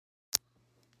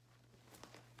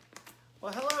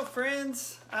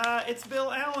friends. It's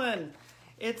Bill Allen.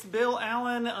 It's Bill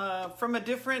Allen from a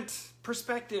different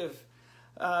perspective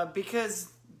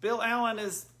because Bill Allen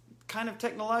is kind of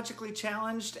technologically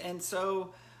challenged, and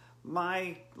so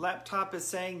my laptop is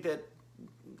saying that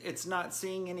it's not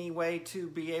seeing any way to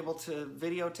be able to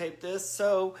videotape this.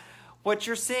 So what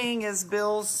you're seeing is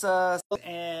Bill's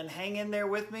and hang in there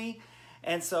with me.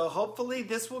 And so hopefully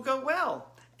this will go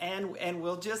well, and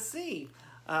we'll just see.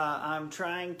 I'm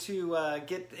trying to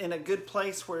get in a good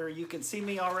place where you can see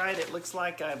me all right. It looks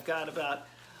like I've got about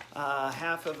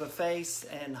half of a face,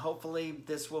 and hopefully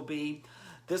this will be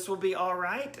all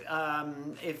right.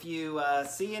 If you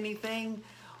see anything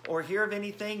or hear of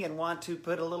anything and want to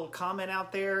put a little comment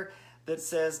out there that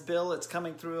says, Bill, it's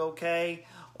coming through okay,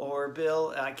 or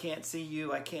Bill, I can't see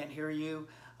you, I can't hear you.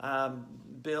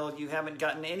 Bill, you haven't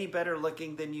gotten any better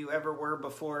looking than you ever were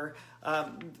before.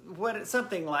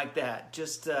 Something like that.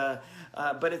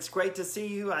 But it's great to see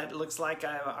you. It looks like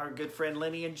our good friend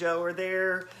Lenny and Joe are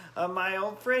there. My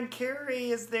old friend Carrie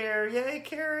is there. Yay,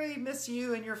 Carrie, miss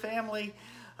you and your family,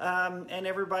 and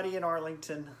everybody in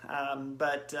Arlington.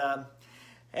 But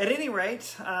at any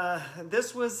rate,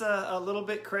 this was a little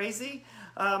bit crazy.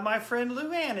 My friend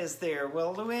Luann is there.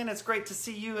 Well, Luann, it's great to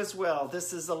see you as well.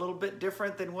 This is a little bit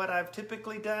different than what I've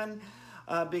typically done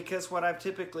because what I've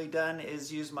typically done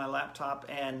is use my laptop,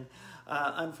 and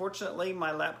unfortunately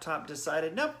my laptop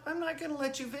decided, nope, I'm not going to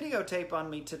let you videotape on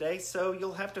me today, so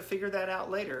you'll have to figure that out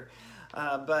later.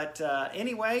 But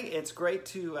anyway, it's great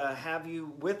to have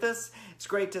you with us. It's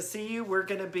great to see you. We're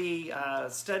going to be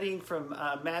studying from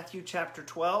Matthew chapter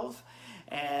 12.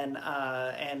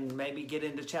 And maybe get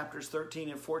into chapters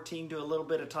 13 and 14, do a little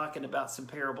bit of talking about some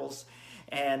parables.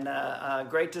 And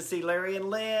great to see Larry and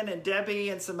Lynn and Debbie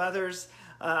and some others.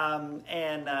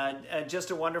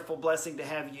 Just a wonderful blessing to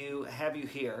have you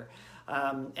here.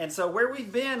 And so where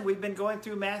we've been going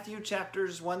through Matthew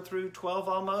chapters 1 through 12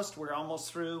 almost. We're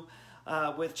almost through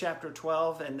with chapter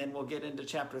 12, and then we'll get into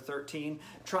chapter 13.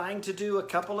 Trying to do a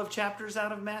couple of chapters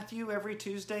out of Matthew every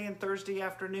Tuesday and Thursday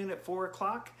afternoon at 4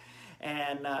 o'clock.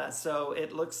 And so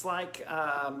it looks like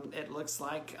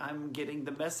I'm getting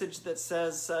the message that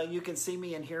says you can see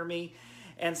me and hear me.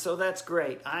 And so that's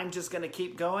great. I'm just going to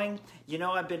keep going. You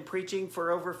know, I've been preaching for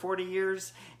over 40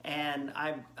 years, and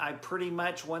I pretty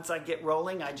much, once I get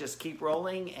rolling, I just keep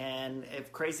rolling. And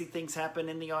if crazy things happen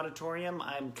in the auditorium,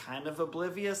 I'm kind of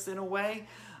oblivious in a way.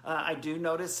 I do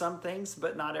notice some things,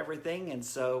 but not everything. And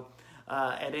so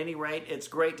at any rate, it's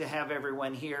great to have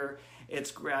everyone here.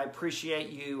 I appreciate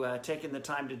you taking the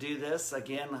time to do this.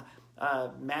 Again,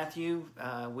 Matthew,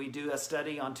 we do a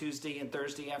study on Tuesday and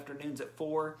Thursday afternoons at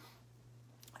 4.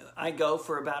 I go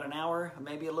for about an hour,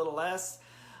 maybe a little less.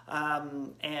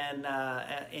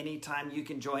 Anytime you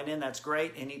can join in, that's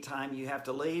great. Anytime you have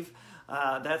to leave,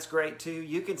 that's great too.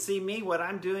 You can see me, what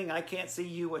I'm doing. I can't see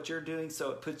you, what you're doing,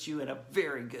 so it puts you in a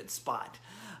very good spot.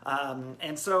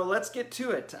 And so let's get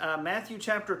to it. Matthew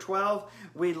chapter 12,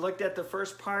 we looked at the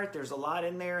first part. There's a lot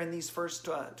in there in these first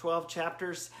 12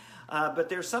 chapters. But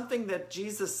there's something that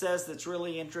Jesus says that's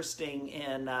really interesting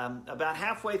in about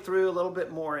halfway through, a little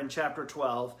bit more in chapter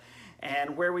 12.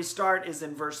 And where we start is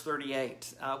in verse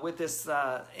 38 with this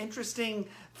interesting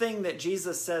thing that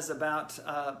Jesus says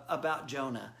about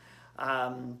Jonah.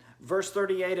 Verse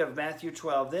 38 of Matthew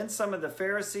 12, then some of the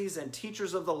Pharisees and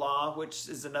teachers of the law, which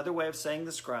is another way of saying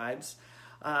the scribes,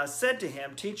 said to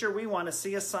him, Teacher, we want to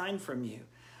see a sign from you.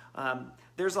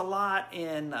 There's a lot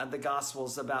in the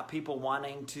Gospels about people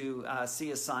wanting to see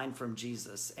a sign from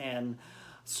Jesus. And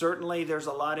certainly there's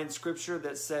a lot in Scripture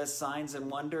that says signs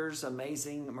and wonders,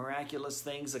 amazing, miraculous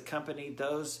things accompanied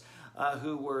those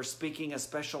who were speaking a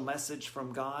special message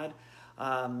from God.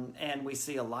 And we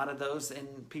see a lot of those in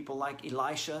people like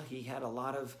Elisha. He had a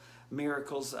lot of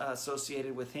miracles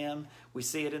associated with him. We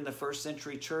see it in the first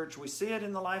century church. We see it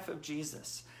in the life of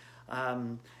Jesus.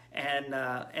 And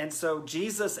so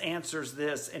Jesus answers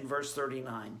this in verse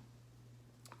 39.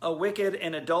 A wicked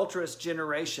and adulterous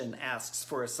generation asks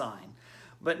for a sign,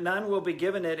 but none will be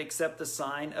given it except the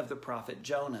sign of the prophet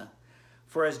Jonah.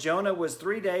 For as Jonah was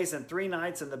 3 days and 3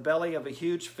 nights in the belly of a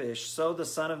huge fish, so the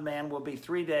Son of Man will be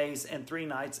 3 days and 3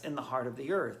 nights in the heart of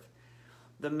the earth.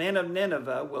 The men of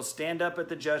Nineveh will stand up at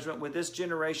the judgment with this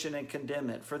generation and condemn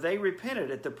it, for they repented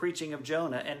at the preaching of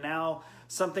Jonah, and now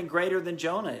something greater than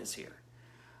Jonah is here.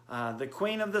 The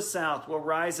queen of the south will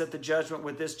rise at the judgment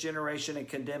with this generation and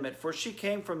condemn it, for she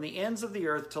came from the ends of the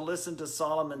earth to listen to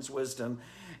Solomon's wisdom,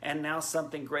 and now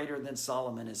something greater than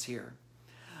Solomon is here.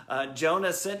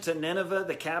 Jonah sent to Nineveh,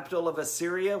 the capital of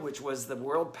Assyria, which was the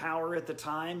world power at the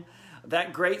time.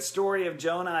 That great story of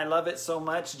Jonah, I love it so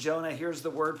much. Jonah hears the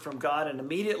word from God and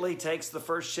immediately takes the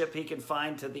first ship he can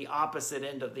find to the opposite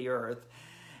end of the earth.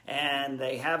 And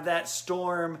they have that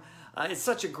storm. It's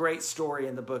such a great story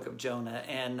in the book of Jonah.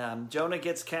 And Jonah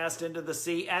gets cast into the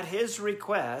sea at his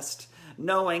request,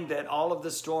 knowing that all of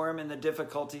the storm and the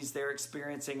difficulties they're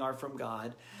experiencing are from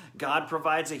God. God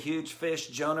provides a huge fish.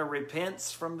 Jonah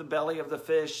repents from the belly of the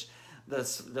fish.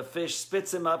 The fish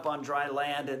spits him up on dry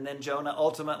land, and then Jonah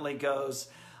ultimately goes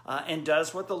and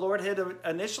does what the Lord had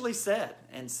initially said,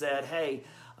 and said, hey,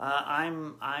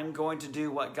 I'm going to do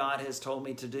what God has told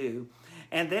me to do.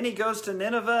 And then he goes to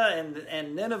Nineveh,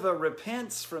 and Nineveh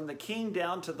repents from the king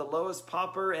down to the lowest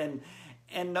pauper, and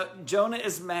Jonah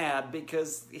is mad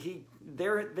because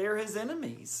they're his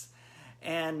enemies.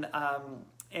 And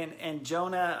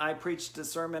Jonah, I preached a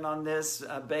sermon on this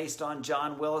based on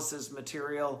John Willis's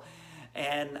material,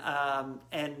 and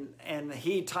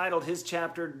he titled his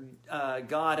chapter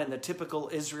God and the Typical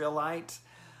Israelite.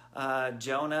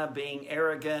 Jonah being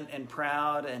arrogant and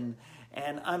proud and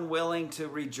unwilling to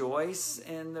rejoice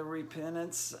in the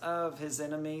repentance of his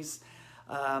enemies.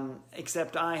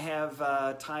 Except I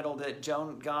have titled it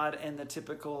God and the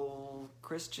Typical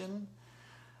Christian,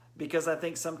 because I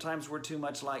think sometimes we're too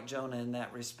much like Jonah in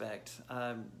that respect.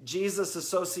 Jesus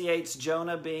associates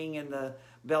Jonah being in the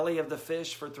belly of the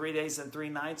fish for 3 days and 3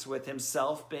 nights with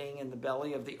himself being in the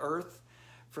belly of the earth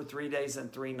for 3 days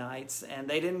and 3 nights. And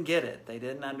they didn't get it. They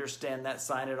didn't understand that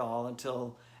sign at all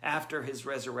until after his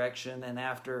resurrection and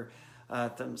after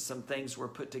some things were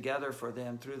put together for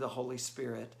them through the Holy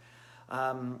Spirit.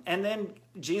 And then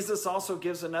Jesus also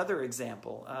gives another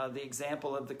example, the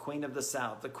example of the Queen of the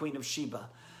South, the Queen of Sheba,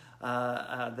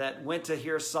 that went to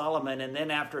hear Solomon, and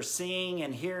then after seeing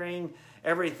and hearing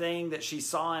everything that she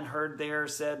saw and heard there,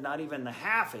 said, not even the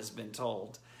half has been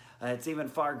told. It's even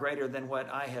far greater than what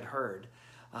I had heard.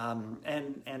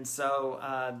 So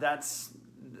that's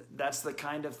the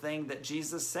kind of thing that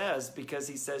Jesus says, because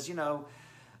he says,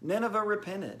 Nineveh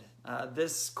repented.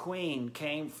 This queen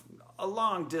came a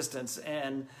long distance,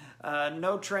 and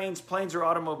no trains, planes, or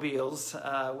automobiles,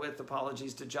 with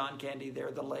apologies to John Candy there,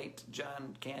 the late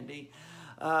John Candy.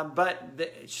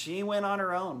 She went on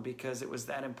her own because it was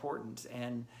that important.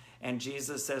 And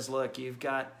Jesus says, look, you've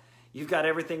got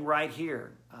everything right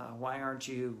here. Why aren't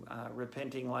you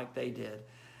repenting like they did?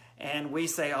 And we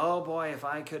say, oh boy, if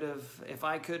I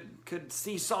could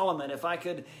see Solomon, if I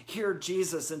could hear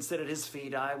Jesus and sit at his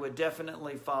feet, I would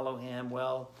definitely follow him.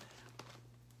 Well,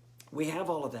 we have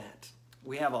all of that.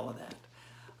 We have all of that.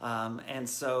 And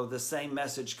so the same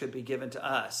message could be given to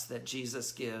us that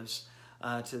Jesus gives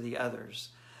to the others.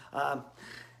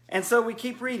 And so we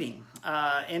keep reading.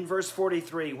 In verse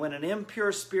 43, when an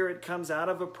impure spirit comes out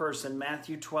of a person,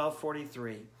 Matthew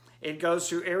 12:43, it goes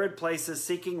through arid places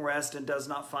seeking rest and does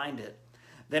not find it.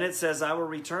 Then it says, I will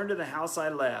return to the house I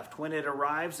left. When it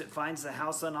arrives, it finds the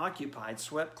house unoccupied,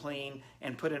 swept clean,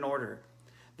 and put in order.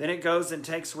 Then it goes and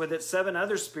takes with it 7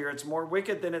 other spirits more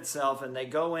wicked than itself, and they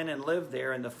go in and live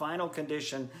there, and the final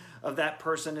condition of that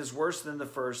person is worse than the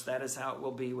first. That is how it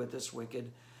will be with this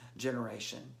wicked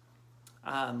generation.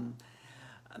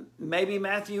 Maybe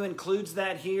Matthew includes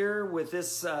that here with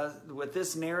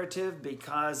this narrative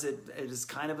because it is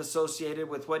kind of associated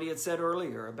with what he had said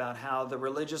earlier about how the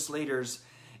religious leaders,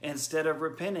 instead of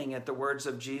repenting at the words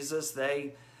of Jesus,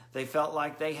 they felt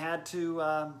like they had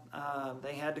to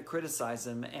criticize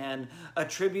him and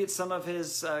attribute some of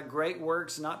his great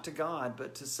works not to God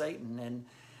but to Satan.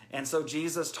 And so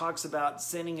Jesus talks about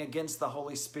sinning against the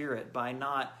Holy Spirit by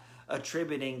not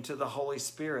attributing to the Holy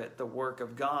Spirit the work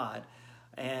of God,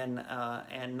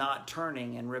 and not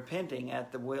turning and repenting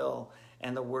at the will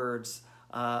and the words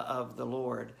of the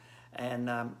Lord.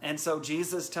 And so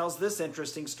Jesus tells this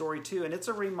interesting story too, and it's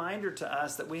a reminder to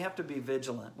us that we have to be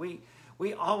vigilant.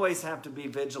 We always have to be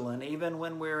vigilant, even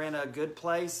when we're in a good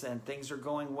place and things are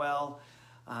going well.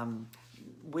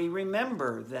 We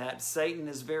remember that Satan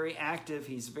is very active.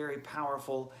 He's very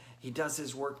powerful. He does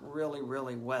his work really,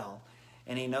 really well,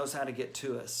 and he knows how to get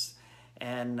to us.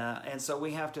 And so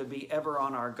we have to be ever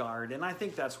on our guard. And I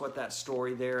think that's what that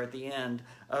story there at the end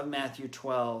of Matthew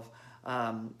 12,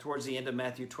 towards the end of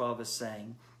Matthew 12 is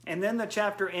saying. And then the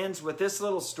chapter ends with this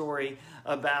little story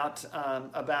about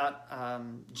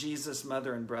Jesus'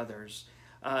 mother and brothers.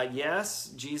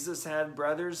 Yes, Jesus had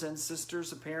brothers and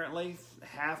sisters, apparently,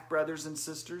 half brothers and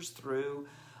sisters through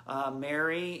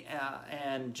Mary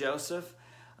and Joseph.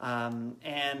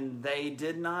 And they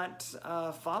did not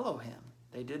follow him.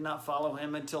 They did not follow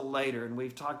him until later. And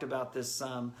we've talked about this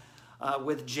some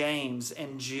with James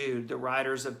and Jude, the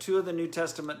writers of 2 of the New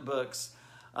Testament books,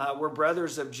 were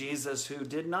brothers of Jesus who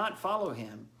did not follow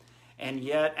him. And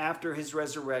yet, after his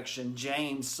resurrection,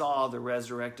 James saw the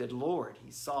resurrected Lord.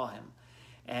 He saw him,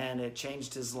 and it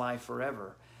changed his life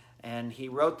forever. And he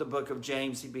wrote the book of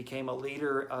James. He became a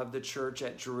leader of the church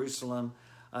at Jerusalem.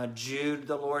 Jude,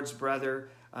 the Lord's brother,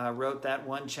 wrote that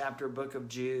one chapter book of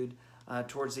Jude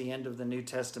towards the end of the New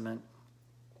Testament.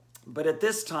 But at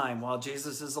this time, while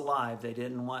Jesus is alive, they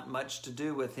didn't want much to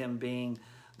do with him being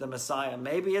the Messiah.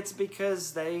 Maybe it's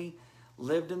because they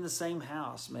lived in the same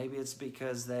house. Maybe it's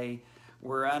because they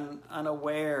were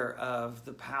unaware of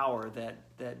the power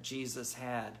that Jesus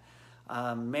had.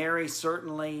 Mary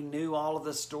certainly knew all of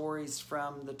the stories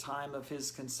from the time of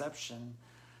his conception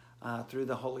through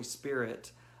the Holy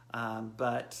Spirit.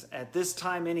 But at this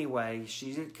time anyway,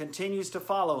 she continues to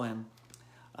follow him.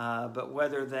 But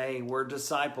whether they were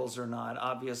disciples or not,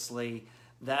 obviously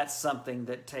that's something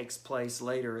that takes place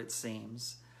later, it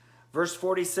seems. Verse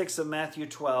 46 of Matthew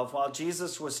 12, while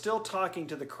Jesus was still talking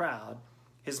to the crowd,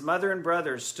 his mother and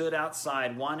brothers stood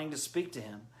outside wanting to speak to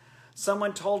him.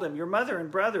 Someone told him, "Your mother and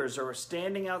brothers are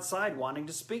standing outside wanting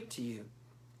to speak to you."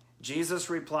 Jesus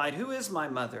replied, "Who is my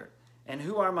mother and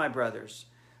who are my brothers?"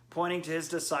 Pointing to his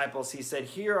disciples, he said,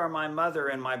 "Here are my mother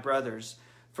and my brothers.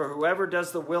 For whoever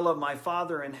does the will of my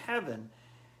Father in heaven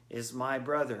is my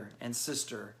brother and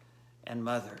sister and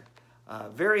mother."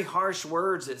 Very harsh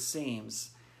words, it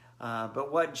seems.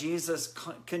 But what Jesus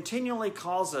continually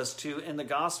calls us to in the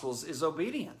Gospels is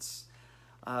obedience.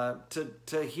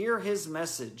 To hear his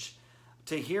message,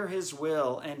 to hear his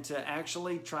will, and to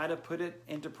actually try to put it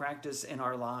into practice in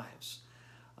our lives.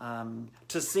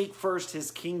 To seek first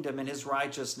his kingdom and his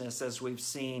righteousness, as we've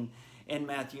seen in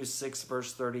Matthew 6,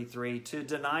 verse 33, to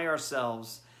deny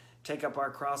ourselves, take up our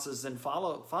crosses, and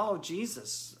follow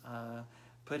Jesus.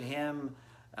 Put him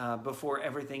before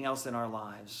everything else in our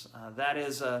lives. That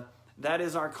is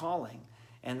our calling,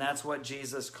 and that's what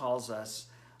Jesus calls us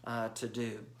to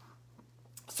do.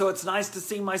 So it's nice to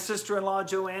see my sister-in-law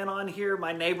Joanne on here,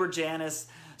 my neighbor Janice,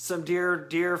 some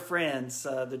dear friends,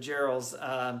 the Geralds.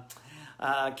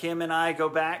 Kim and I go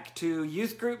back to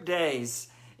youth group days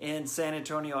in San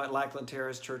Antonio at Lackland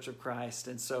Terrace Church of Christ.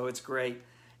 And so it's great.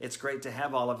 It's great to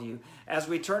have all of you. As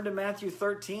we turn to Matthew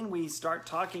 13, we start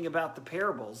talking about the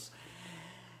parables.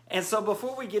 And so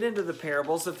before we get into the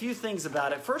parables, a few things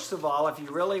about it. First of all, if you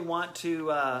really want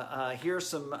to hear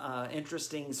some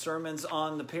interesting sermons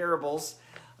on the parables,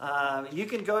 you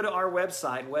can go to our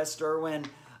website,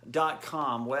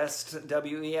 westerwin.com. West,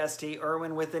 W-E-S-T,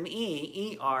 Irwin with an E,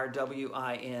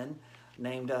 E-R-W-I-N.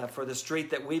 Named for the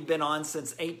street that we've been on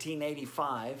since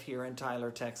 1885 here in Tyler,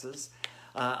 Texas.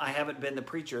 I haven't been the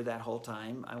preacher that whole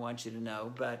time, I want you to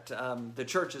know, but the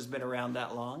church has been around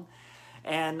that long.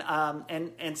 And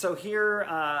so here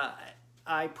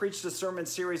I preached a sermon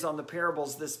series on the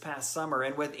parables this past summer,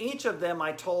 and with each of them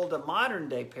I told a modern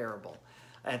day parable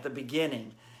at the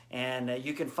beginning. And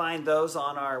you can find those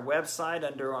on our website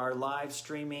under our live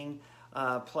streaming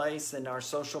place and our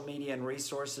social media and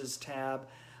resources tab.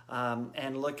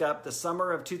 And look up the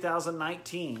summer of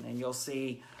 2019, and you'll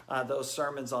see those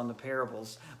sermons on the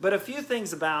parables. But a few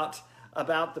things about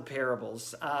the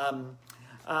parables.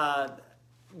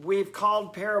 We've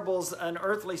called parables an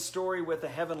earthly story with a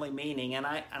heavenly meaning, and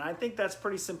I think that's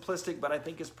pretty simplistic, but I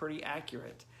think it's pretty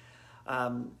accurate.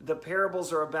 The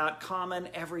parables are about common,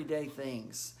 everyday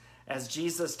things. As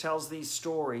Jesus tells these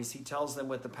stories, he tells them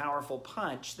with the powerful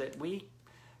punch that we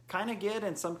kind of get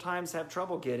and sometimes have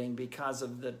trouble getting because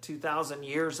of the 2,000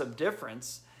 years of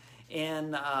difference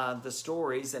in the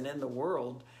stories and in the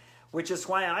world, which is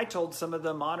why I told some of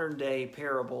the modern day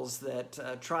parables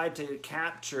that tried to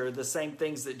capture the same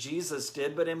things that Jesus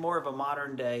did, but in more of a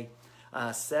modern day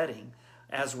setting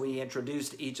as we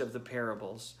introduced each of the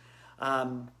parables.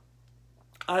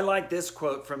 I like this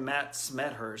quote from Matt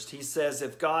Smethurst. He says,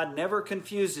 "If God never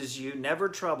confuses you, never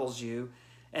troubles you,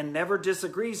 and never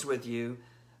disagrees with you,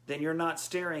 then you're not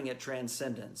staring at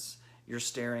transcendence. You're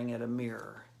staring at a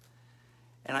mirror."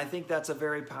 And I think that's a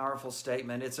very powerful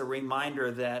statement. It's a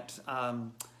reminder that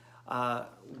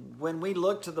when we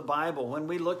look to the Bible, when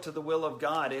we look to the will of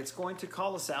God, it's going to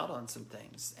call us out on some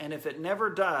things. And if it never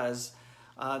does,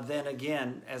 then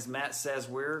again, as Matt says,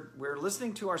 we're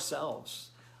listening to ourselves.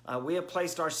 We have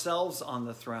placed ourselves on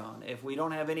the throne if we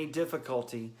don't have any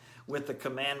difficulty with the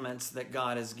commandments that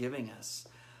God is giving us.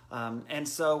 And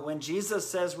so when Jesus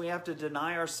says we have to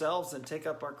deny ourselves and take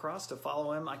up our cross to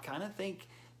follow him, I kind of think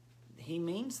he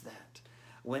means that.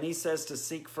 When he says to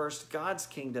seek first God's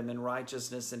kingdom and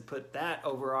righteousness and put that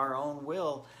over our own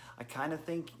will, I kind of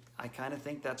think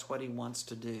that's what he wants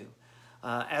to do.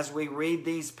 As we read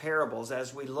these parables,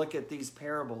 as we look at these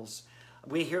parables,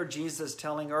 we hear Jesus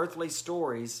telling earthly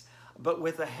stories, but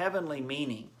with a heavenly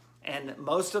meaning. And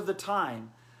most of the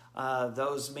time,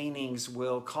 those meanings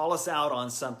will call us out on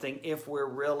something if we're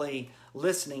really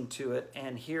listening to it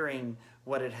and hearing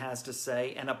what it has to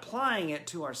say and applying it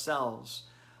to ourselves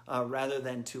rather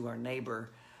than to our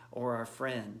neighbor or our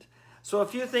friend. So a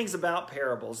few things about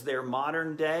parables. They're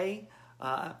modern day.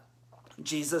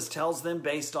 Jesus tells them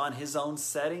based on his own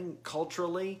setting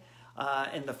culturally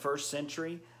in the first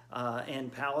century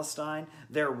in Palestine.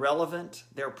 They're relevant.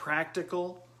 They're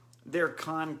practical. They're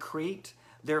concrete.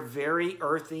 They're very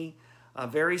earthy,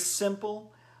 very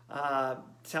simple.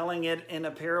 Telling it in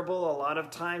a parable, a lot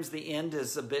of times the end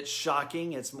is a bit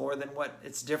shocking. It's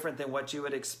different than what you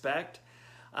would expect.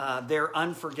 They're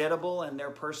unforgettable and they're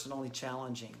personally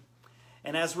challenging.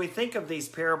 And as we think of these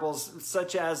parables,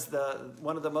 such as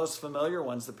one of the most familiar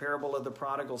ones, the parable of the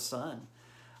prodigal son,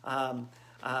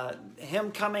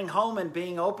 him coming home and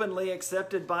being openly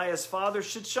accepted by his father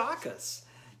should shock us.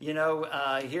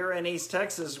 Here in East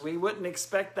Texas, we wouldn't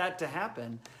expect that to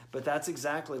happen, but that's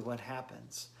exactly what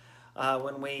happens.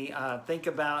 When we think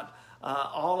about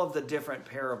all of the different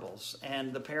parables,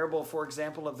 and the parable, for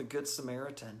example, of the Good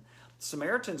Samaritan.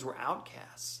 Samaritans were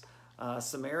outcasts.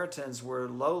 Samaritans were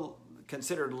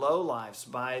considered lowlifes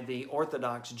by the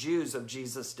Orthodox Jews of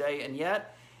Jesus' day, and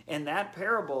yet in that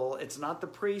parable, it's not the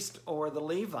priest or the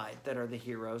Levite that are the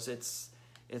heroes. It's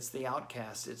the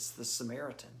outcast. It's the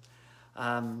Samaritan.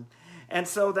 And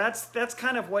so that's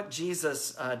kind of what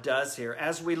Jesus does here.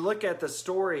 As we look at the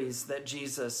stories that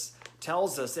Jesus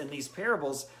tells us in these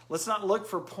parables, let's not look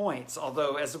for points.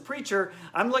 Although as a preacher,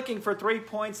 I'm looking for 3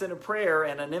 points in a prayer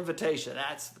and an invitation.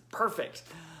 That's perfect.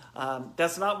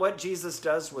 That's not what Jesus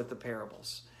does with the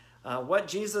parables. What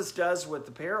Jesus does with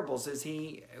the parables is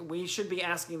we should be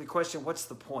asking the question, what's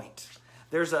the point?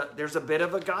 There's a bit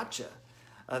of a gotcha.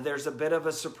 There's a bit of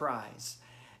a surprise.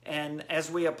 And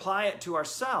as we apply it to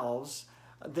ourselves,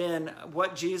 then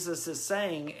what Jesus is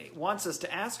saying, wants us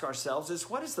to ask ourselves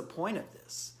is, what is the point of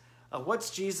this?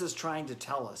 What's Jesus trying to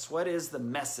tell us? What is the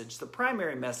message, the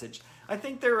primary message? I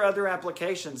think there are other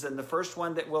applications, and the first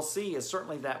one that we'll see is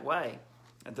certainly that way,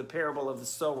 the parable of the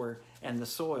sower and the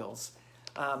soils.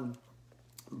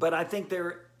 But I think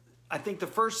the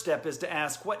first step is to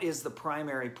ask, what is the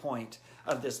primary point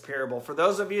of this parable? For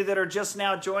those of you that are just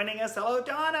now joining us, hello,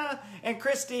 Donna and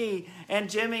Christy and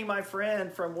Jimmy, my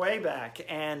friend from way back,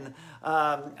 and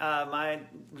my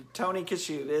Tony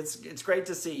Kashuv. It's great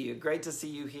to see you. Great to see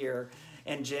you here.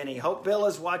 And Jenny. Hope Bill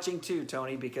is watching too,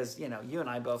 Tony, because you and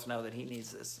I both know that he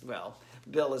needs this. Well,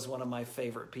 Bill is one of my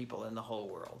favorite people in the whole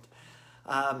world.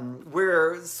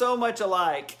 We're so much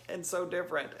alike and so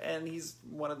different, and he's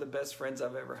one of the best friends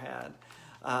I've ever had.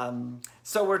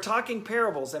 So we're talking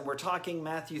parables, and we're talking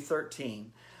Matthew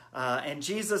 13. And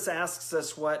Jesus asks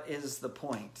us, what is the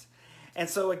point? And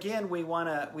so again, we want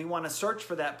to search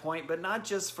for that point, but not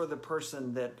just for the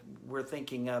person that we're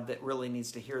thinking of that really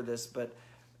needs to hear this, but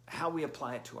how we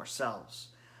apply it to ourselves.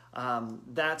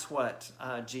 That's what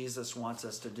Jesus wants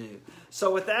us to do.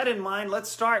 So with that in mind, let's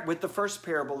start with the first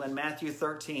parable in Matthew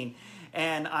 13.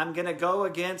 And I'm going to go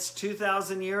against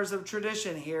 2,000 years of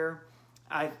tradition here.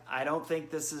 I don't think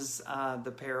this is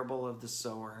the parable of the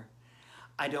sower.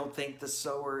 I don't think the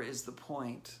sower is the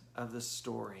point of the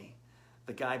story.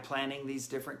 The guy planting these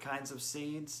different kinds of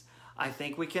seeds, I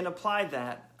think we can apply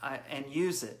that and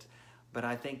use it. But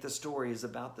I think the story is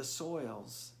about the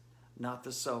soils, not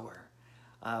the sower.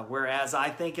 Whereas I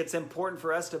think it's important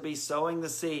for us to be sowing the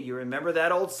seed. You remember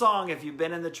that old song, if you've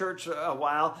been in the church a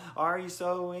while, are you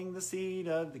sowing the seed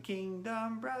of the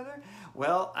kingdom, brother?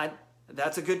 Well,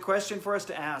 that's a good question for us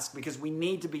to ask, because we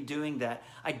need to be doing that.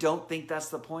 I don't think that's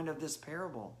the point of this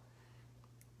parable.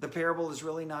 The parable is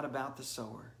really not about the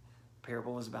sower. The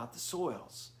parable is about the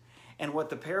soils. And what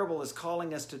the parable is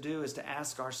calling us to do is to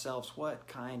ask ourselves, what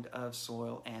kind of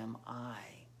soil am I?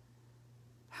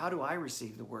 How do I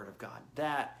receive the word of God?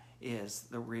 That is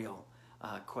the real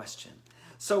question.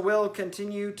 So we'll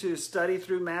continue to study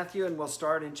through Matthew, and we'll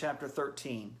start in chapter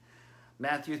 13.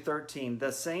 Matthew 13.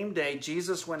 The same day,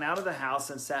 Jesus went out of the house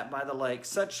and sat by the lake.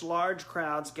 Such large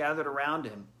crowds gathered around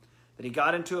him that he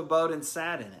got into a boat and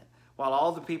sat in it, while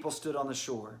all the people stood on the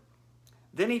shore.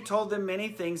 Then he told them many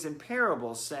things in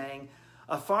parables, saying,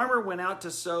 a farmer went out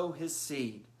to sow his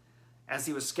seed. As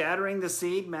he was scattering the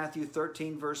seed, Matthew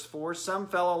 13, verse 4, some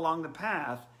fell along the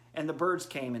path, and the birds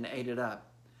came and ate it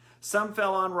up. Some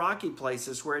fell on rocky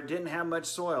places where it didn't have much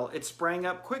soil. It sprang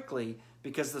up quickly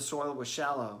because the soil was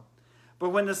shallow. But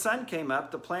when the sun came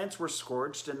up, the plants were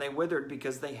scorched, and they withered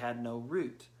because they had no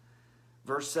root.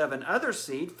 Verse 7, other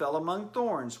seed fell among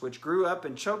thorns, which grew up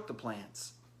and choked the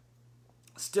plants.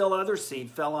 Still other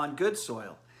seed fell on good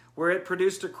soil, where it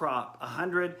produced a crop,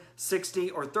 160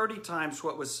 or 30 times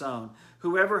what was sown.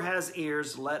 Whoever has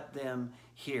ears, let them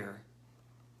hear.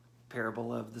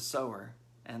 Parable of the sower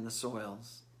and the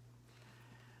soils.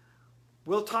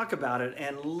 We'll talk about it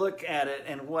and look at it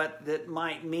and what that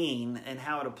might mean and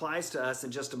how it applies to us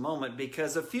in just a moment,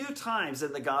 because a few times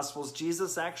in the Gospels,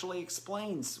 Jesus actually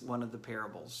explains one of the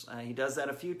parables. He does that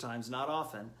a few times, not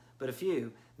often, but a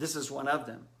few. This is one of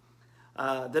them.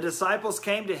 The disciples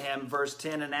came to him, verse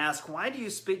 10, and asked, "Why do you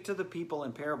speak to the people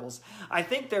in parables?" I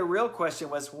think their real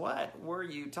question was, what were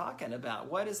you talking about?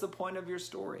 What is the point of your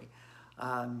story?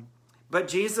 But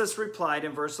Jesus replied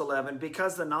in verse 11,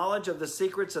 "Because the knowledge of the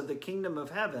secrets of the kingdom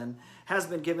of heaven has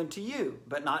been given to you,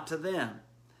 but not to them.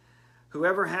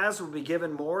 Whoever has will be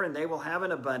given more, and they will have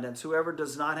an abundance. Whoever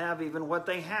does not have, even what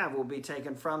they have will be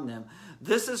taken from them.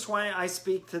 This is why I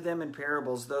speak to them in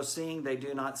parables, though seeing they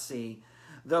do not see,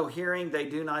 though hearing they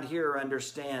do not hear or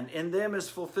understand. In them is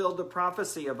fulfilled the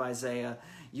prophecy of Isaiah.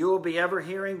 You will be ever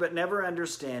hearing, but never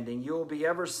understanding. You will be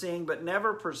ever seeing, but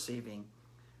never perceiving.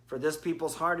 For this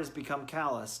people's heart has become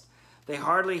calloused. They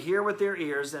hardly hear with their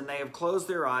ears, and they have closed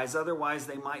their eyes. Otherwise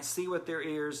they might see with their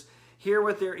ears, hear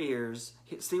with their ears,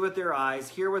 see with their eyes,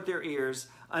 hear with their ears,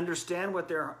 understand with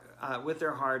their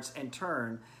hearts, and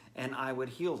turn, and I would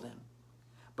heal them.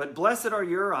 But blessed are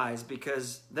your eyes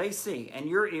because they see, and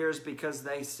your ears because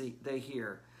they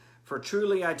hear. For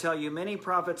truly I tell you, many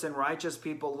prophets and righteous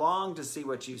people long to see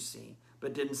what you see,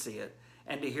 but didn't see it,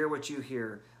 and to hear what you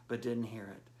hear, but didn't hear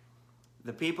it."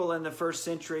 The people in the first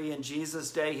century in Jesus'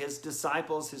 day, his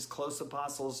disciples, his close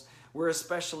apostles, were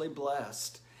especially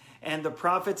blessed. And the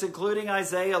prophets, including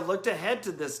Isaiah, looked ahead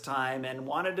to this time and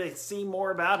wanted to see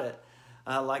more about it,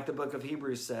 like the book of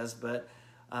Hebrews says, but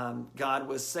God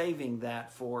was saving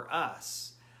that for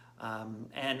us.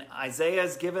 And Isaiah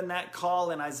is given that call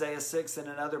in Isaiah 6 and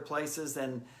in other places,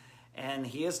 and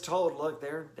he is told, look,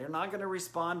 they're not going to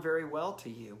respond very well to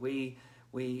you. We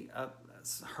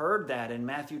heard that in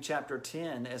Matthew chapter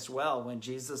 10 as well, when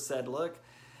Jesus said, look,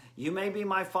 you may be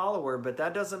my follower, but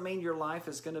that doesn't mean your life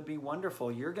is going to be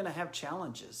wonderful. You're going to have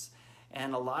challenges,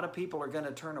 and a lot of people are going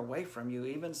to turn away from you,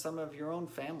 even some of your own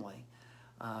family,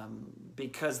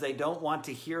 because they don't want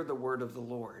to hear the word of the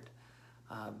Lord.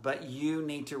 But you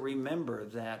need to remember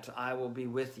that I will be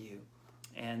with you,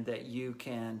 and that you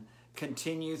can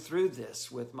continue through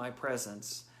this with my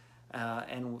presence,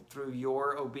 and through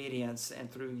your obedience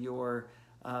and through your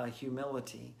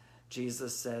humility.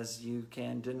 Jesus says you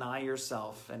can deny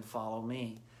yourself and follow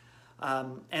me.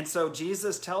 And so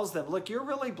Jesus tells them, look, you're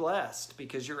really blessed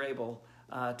because you're able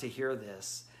to hear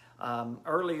this.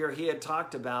 Earlier he had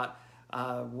talked about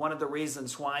one of the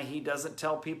reasons why he doesn't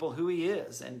tell people who he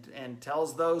is, and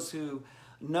tells those who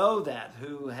know that,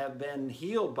 who have been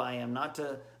healed by him, not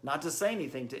to say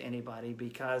anything to anybody,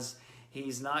 because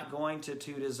he's not going to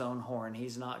toot his own horn.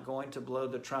 He's not going to blow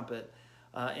the trumpet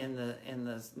in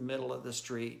the middle of the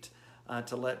street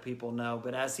to let people know.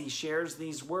 But as he shares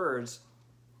these words,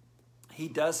 he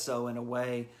does so in a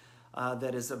way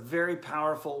that is a very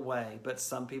powerful way, but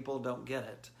some people don't get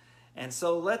it. And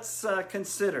so let's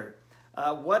consider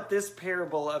what this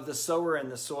parable of the sower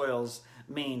and the soils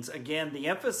means. Again, the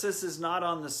emphasis is not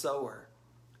on the sower.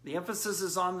 The emphasis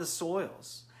is on the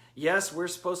soils. Yes, we're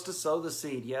supposed to sow the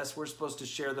seed. Yes, we're supposed to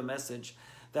share the message.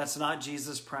 That's not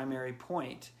Jesus' primary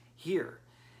point here.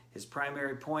 His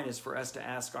primary point is for us to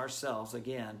ask ourselves,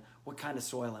 again, what kind of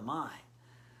soil am I?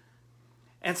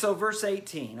 And so verse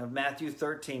 18 of Matthew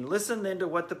 13, listen then to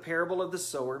what the parable of the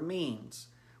sower means.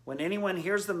 When anyone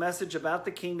hears the message about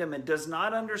the kingdom and does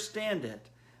not understand it,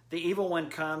 the evil one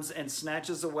comes and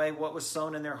snatches away what was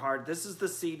sown in their heart. This is the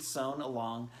seed sown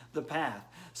along the path.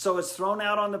 So it's thrown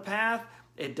out on the path.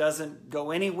 It doesn't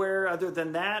go anywhere other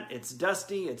than that. It's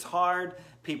dusty. It's hard.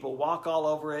 People walk all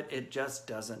over it. It just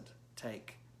doesn't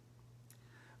take.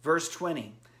 Verse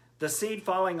 20, the seed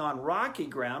falling on rocky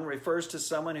ground refers to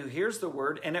someone who hears the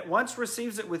word and at once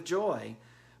receives it with joy.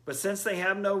 But since they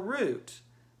have no root,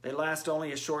 they last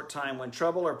only a short time. When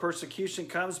trouble or persecution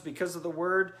comes because of the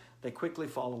word, they quickly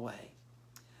fall away.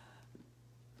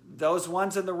 Those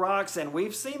ones in the rocks, and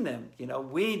we've seen them,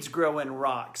 weeds grow in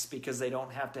rocks because they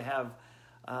don't have to have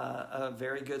a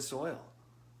very good soil,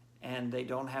 and they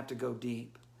don't have to go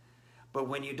deep. But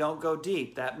when you don't go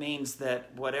deep, that means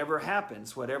that whatever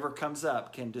happens, whatever comes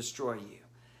up, can destroy you.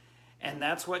 And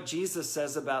that's what Jesus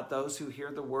says about those who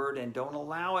hear the word and don't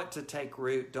allow it to take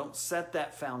root. Don't set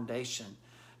that foundation.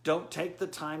 Don't take the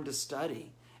time to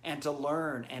study and to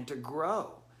learn and to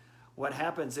grow. What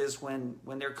happens is when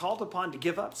they're called upon to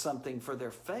give up something for their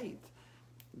faith,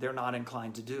 they're not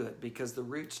inclined to do it because the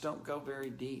roots don't go very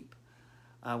deep.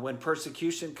 When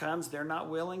persecution comes, they're not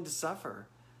willing to suffer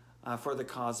for the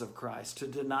cause of Christ, to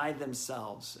deny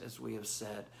themselves, as we have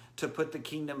said, to put the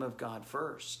kingdom of God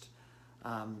first.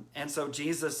 And so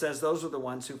Jesus says those are the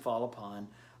ones who fall upon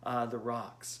the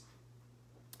rocks.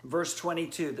 Verse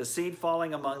 22, the seed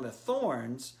falling among the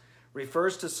thorns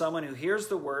refers to someone who hears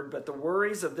the word, but the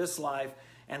worries of this life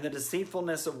and the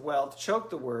deceitfulness of wealth choke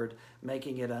the word,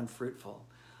 making it unfruitful.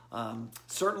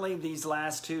 Certainly these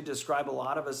last two describe a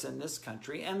lot of us in this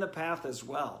country, and the path as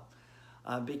well,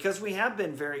 because we have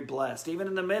been very blessed. Even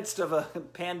in the midst of a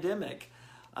pandemic,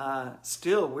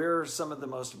 still we're some of the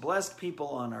most blessed people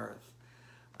on earth.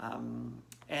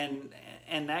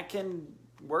 And that can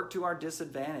work to our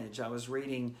disadvantage. I was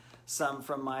reading some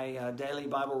from my daily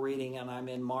Bible reading, and I'm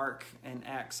in Mark and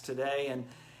Acts today.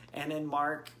 And in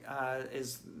Mark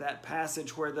is that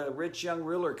passage where the rich young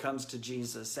ruler comes to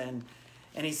Jesus, and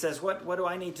he says, what do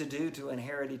I need to do to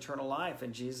inherit eternal life?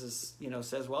 And Jesus,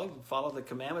 says, well, you follow the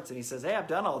commandments. And he says, hey, I've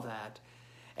done all that.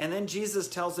 And then Jesus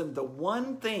tells him the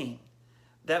one thing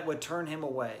that would turn him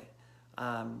away.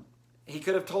 He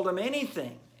could have told him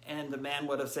anything, and the man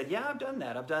would have said, yeah, I've done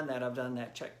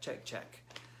that. Check, check, check.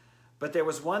 But there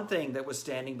was one thing that was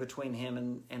standing between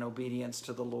him and obedience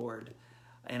to the Lord,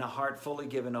 and a heart fully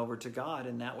given over to God.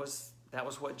 And that was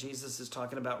what Jesus is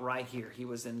talking about right here. He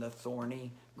was in the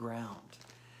thorny ground,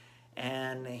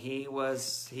 and he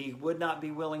would not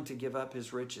be willing to give up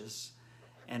his riches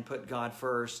and put God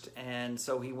first. And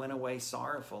so he went away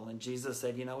sorrowful. And Jesus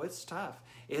said, it's tough.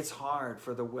 It's hard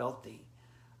for the wealthy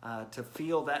to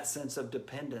feel that sense of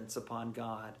dependence upon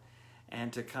God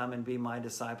and to come and be my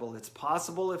disciple. It's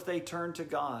possible if they turn to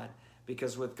God,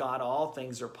 because with God all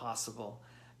things are possible,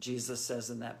 Jesus says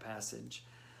in that passage.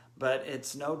 But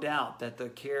it's no doubt that the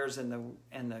cares and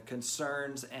the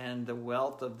concerns and the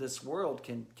wealth of this world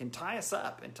can tie us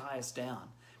up and tie us down.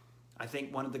 I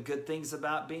think one of the good things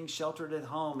about being sheltered at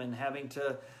home and having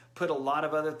to put a lot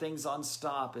of other things on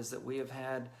stop is that we have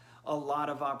had a lot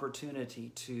of opportunity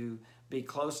to be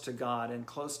close to God and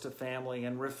close to family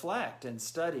and reflect and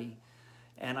study.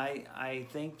 And I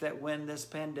think that when this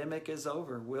pandemic is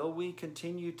over, will we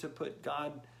continue to put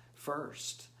God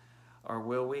first? Or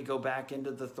will we go back into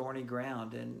the thorny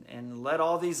ground and let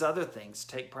all these other things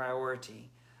take priority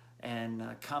and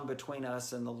come between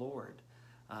us and the Lord?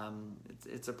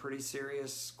 It's a pretty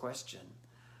serious question.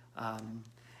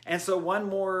 And so one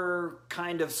more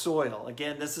kind of soil.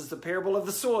 Again, this is the parable of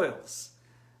the soils.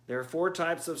 There are 4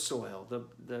 types of soil: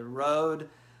 the road,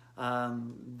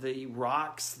 the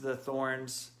rocks, the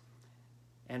thorns,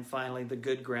 and finally the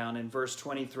good ground. In verse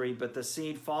 23, but the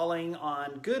seed falling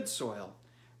on good soil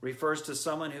refers to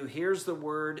someone who hears the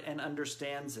word and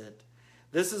understands it.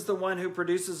 This is the one who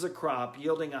produces a crop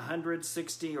yielding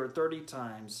 160 or 30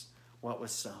 times what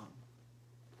was sown.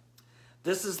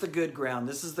 This is the good ground.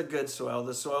 This is the good soil,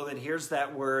 the soil that hears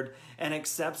that word and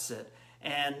accepts it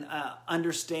and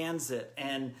understands it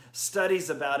and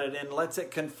studies about it and lets it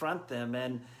confront them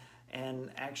and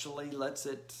actually lets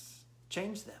it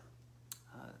change them.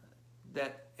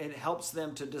 That it helps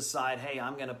them to decide, hey,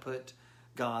 I'm going to put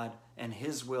God and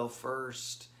his will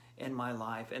first in my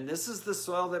life. And this is the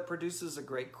soil that produces a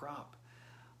great crop.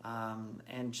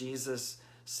 And Jesus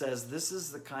says this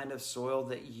is the kind of soil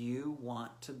that you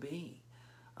want to be.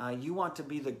 You want to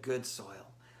be the good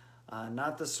soil.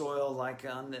 Not the soil like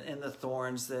in the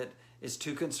thorns that is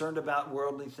too concerned about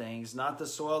worldly things. Not the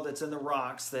soil that's in the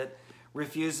rocks that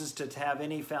refuses to have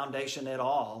any foundation at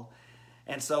all.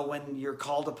 And so when you're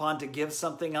called upon to give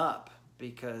something up,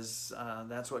 because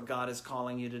that's what God is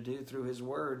calling you to do through his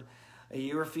word,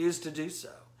 you refuse to do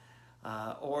so.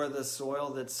 Or the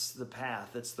soil that's the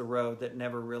path, that's the road that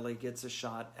never really gets a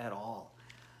shot at all.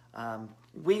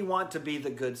 We want to be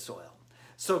the good soil.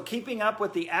 So keeping up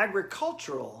with the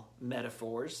agricultural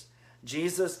metaphors,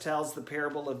 Jesus tells the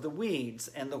parable of the weeds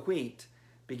and the wheat,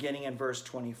 beginning in verse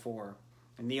 24.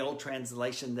 In the old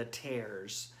translation, the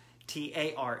tares,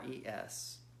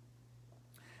 T-A-R-E-S.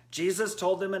 Jesus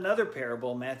told them another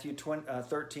parable, Matthew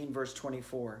 13, verse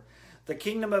 24. The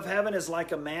kingdom of heaven is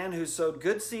like a man who sowed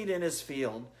good seed in his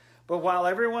field, but while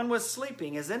everyone was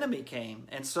sleeping, his enemy came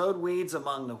and sowed weeds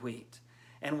among the wheat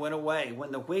and went away.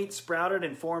 When the wheat sprouted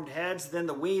and formed heads, then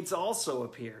the weeds also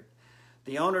appeared.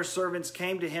 The owner's servants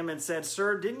came to him and said,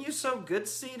 Sir, didn't you sow good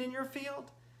seed in your field?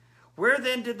 Where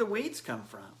then did the weeds come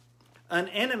from? An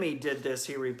enemy did this,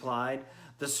 he replied.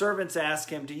 The servants asked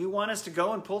him, Do you want us to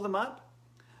go and pull them up?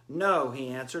 No, he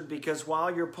answered, because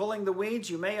while you're pulling the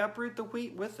weeds, you may uproot the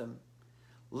wheat with them.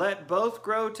 Let both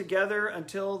grow together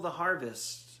until the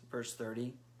harvest. Verse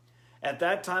 30. At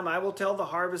that time I will tell the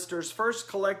harvesters, first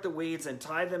collect the weeds and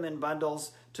tie them in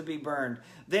bundles to be burned.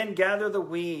 Then gather the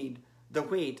wheat,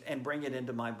 and bring it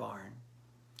into my barn.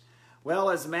 Well,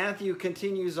 as Matthew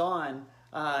continues on,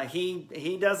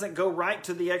 he doesn't go right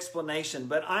to the explanation,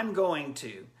 but I'm going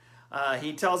to.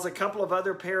 He tells a couple of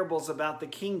other parables about the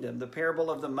kingdom, the parable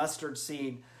of the mustard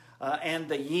seed and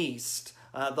the yeast,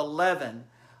 the leaven,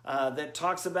 that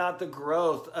talks about the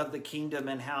growth of the kingdom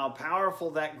and how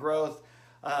powerful that growth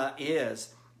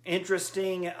is.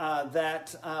 Interesting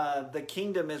that the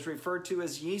kingdom is referred to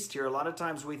as yeast here. A lot of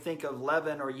times we think of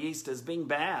leaven or yeast as being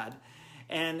bad,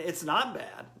 and it's not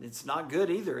bad. It's not good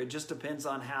either. It just depends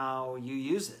on how you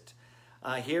use it.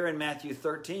 Here in Matthew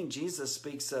 13, Jesus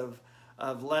speaks of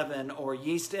leaven or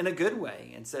yeast in a good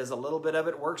way and says a little bit of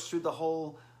it works through the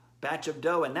whole batch of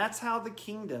dough, and that's how the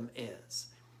kingdom is.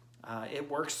 It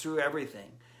works through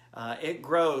everything. It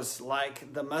grows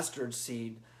like the mustard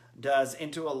seed does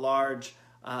into a large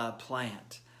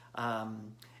plant.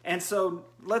 And so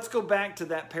let's go back to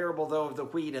that parable, though, of the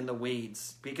wheat and the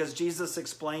weeds, because Jesus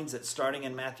explains it starting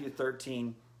in Matthew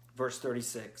 13, verse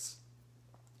 36.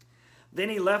 Then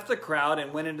he left the crowd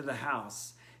and went into the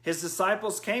house. His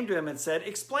disciples came to him and said,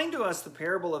 "Explain to us the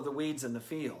parable of the weeds in the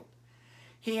field."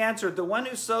 He answered, "The one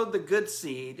who sowed the good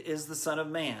seed is the Son of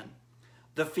Man.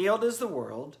 The field is the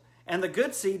world, and the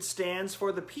good seed stands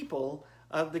for the people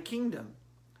of the kingdom.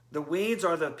 The weeds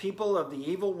are the people of the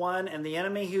evil one, and the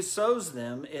enemy who sows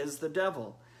them is the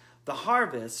devil. The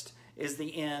harvest is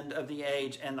the end of the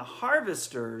age, and the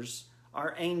harvesters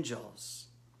are angels."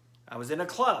 I was in a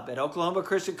club at Oklahoma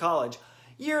Christian College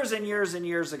years and years and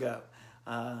years ago.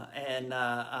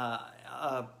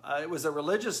 It was a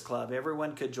religious club.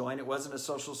 Everyone could join. It wasn't a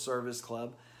social service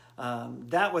club.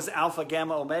 That was Alpha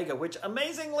Gamma Omega, which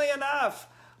amazingly enough,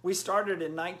 we started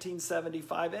in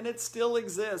 1975 and it still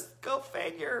exists. Go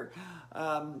figure.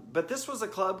 But this was a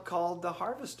club called the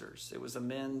Harvesters. It was a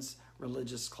men's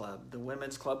religious club. The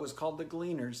women's club was called the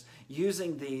Gleaners,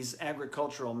 using these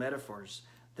agricultural metaphors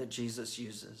that Jesus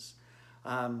uses.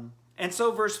 And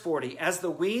so verse 40, "As the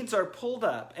weeds are pulled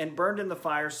up and burned in the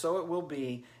fire, so it will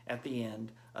be at the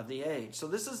end of the age." So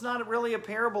this is not really a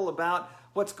parable about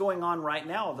what's going on right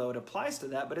now, although it applies to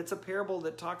that, but it's a parable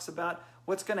that talks about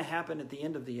what's going to happen at the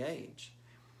end of the age.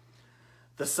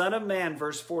 "The Son of Man,"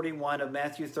 verse 41 of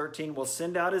Matthew 13, "will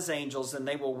send out his angels, and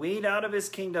they will weed out of his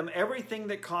kingdom everything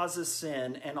that causes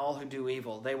sin and all who do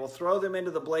evil. They will throw them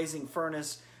into the blazing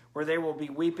furnace, where there will be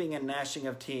weeping and gnashing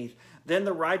of teeth. Then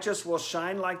the righteous will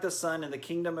shine like the sun in the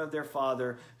kingdom of their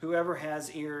Father. Whoever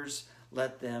has ears,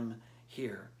 let them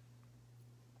hear."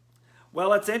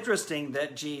 Well, it's interesting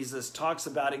that Jesus talks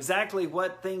about exactly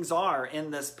what things are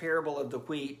in this parable of the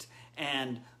wheat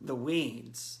and the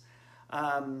weeds.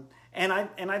 And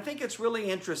I think it's really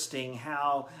interesting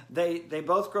how they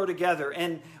both grow together.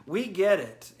 And we get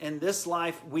it. In this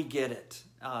life, we get it.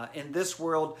 In this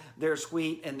world, there's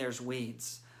wheat and there's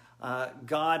weeds.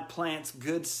 God plants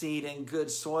good seed in good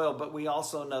soil, but we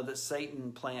also know that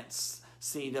Satan plants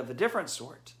seed of a different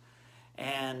sort.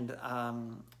 And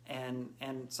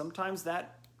sometimes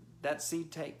that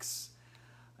seed takes.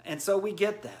 And so we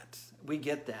get that. We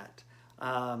get that.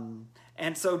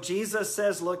 And so Jesus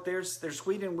says, look, there's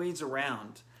wheat and weeds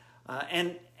around.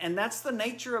 And that's the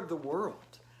nature of the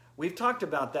world. We've talked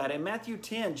about that. In Matthew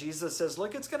 10, Jesus says,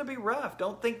 look, it's going to be rough.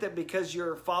 Don't think that because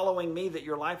you're following me that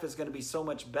your life is going to be so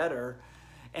much better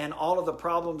and all of the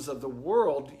problems of the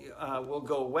world will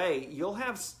go away. You'll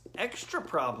have extra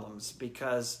problems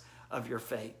because of your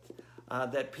faith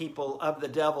that people of the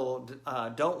devil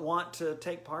don't want to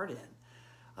take part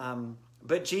in.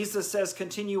 But Jesus says,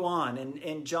 continue on.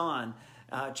 In John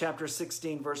chapter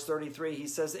 16, verse 33, he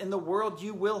says, "In the world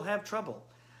you will have trouble.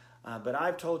 But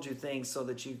I've told you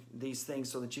these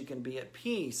things so that you can be at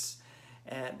peace,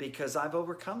 because I've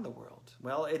overcome the world."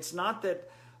 Well, it's not that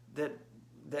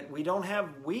we don't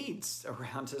have weeds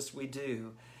around us. We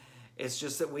do. It's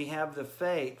just that we have the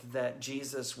faith that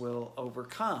Jesus will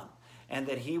overcome and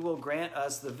that he will grant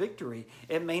us the victory.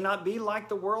 It may not be like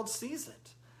the world sees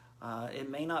it. It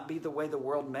may not be the way the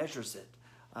world measures it.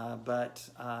 But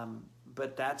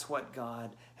that's what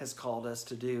God has called us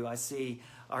to do. I see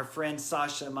our friend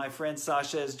Sasha. My friend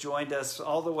Sasha has joined us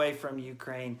all the way from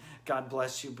Ukraine. God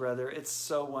bless you, brother. It's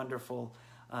so wonderful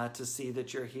to see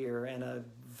that you're here. And a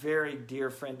very dear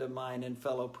friend of mine and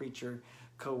fellow preacher,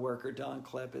 co-worker, Don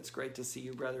Klepp. It's great to see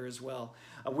you, brother, as well.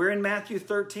 We're in Matthew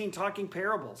 13 talking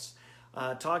parables,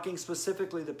 talking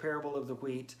specifically the parable of the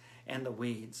wheat and the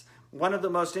weeds. One of the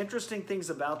most interesting things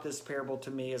about this parable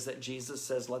to me is that Jesus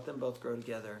says, let them both grow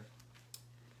together.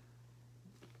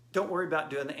 Don't worry about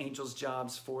doing the angels'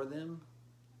 jobs for them.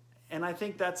 And I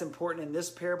think that's important in this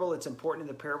parable. It's important in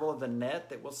the parable of the net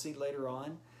that we'll see later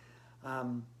on,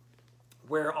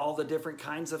 where all the different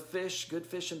kinds of fish, good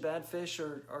fish and bad fish,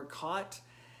 are caught.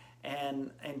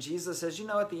 And Jesus says,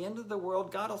 at the end of the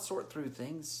world, God will sort through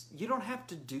things. You don't have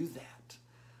to do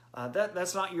that.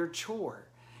 That's not your chore.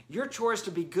 Your chore is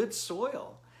to be good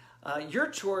soil. Your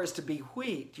chore is to be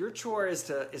wheat. Your chore is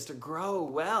to grow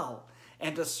well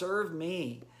and to serve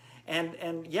me.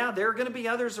 And yeah, there are going to be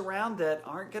others around that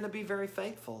aren't going to be very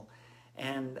faithful,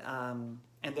 and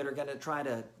that are going to try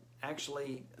to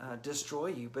actually destroy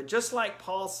you. But just like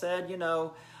Paul said,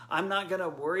 I'm not going to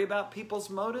worry about people's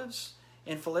motives.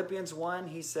 In Philippians 1,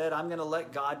 he said, I'm going to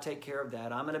let God take care of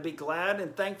that. I'm going to be glad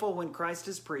and thankful when Christ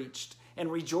is preached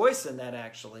and rejoice in that,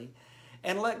 actually.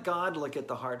 And let God look at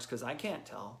the hearts, because I can't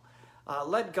tell.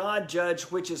 Let God judge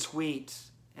which is wheat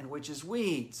and which is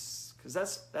weeds,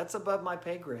 because that's above my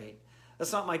pay grade.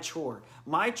 That's not my chore.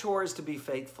 My chore is to be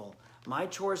faithful. My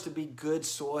chore is to be good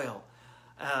soil.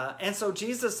 And so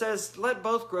Jesus says, let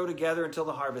both grow together until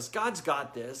the harvest. God's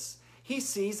got this. He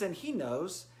sees and he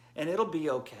knows, and it'll be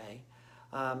okay.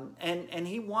 And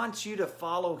he wants you to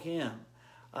follow him.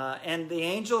 And the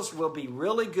angels will be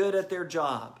really good at their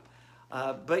job.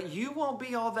 But you won't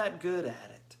be all that good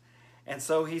at it. And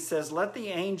so he says, let the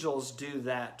angels do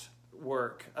that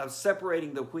work of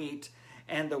separating the wheat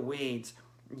and the weeds.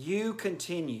 You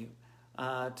continue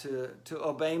to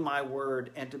obey my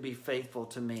word and to be faithful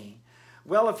to me.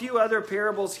 Well, a few other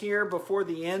parables here before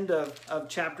the end of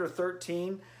chapter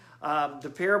 13.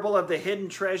 The parable of the hidden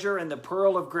treasure and the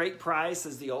pearl of great price,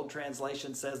 as the old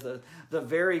translation says, the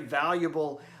very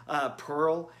valuable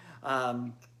pearl.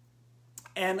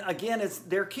 And again,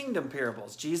 they're kingdom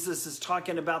parables. Jesus is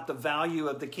talking about the value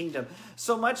of the kingdom.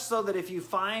 So much so that if you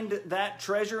find that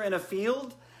treasure in a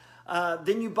field,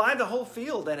 then you buy the whole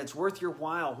field and it's worth your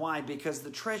while. Why? Because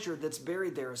the treasure that's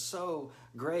buried there is so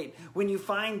great. When you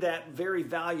find that very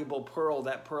valuable pearl,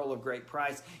 that pearl of great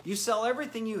price, you sell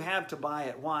everything you have to buy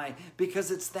it. Why? Because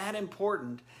it's that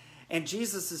important. And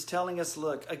Jesus is telling us,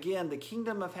 look, again, the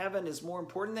kingdom of heaven is more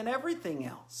important than everything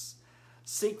else.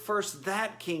 Seek first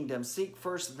that kingdom. Seek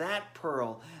first that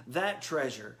pearl, that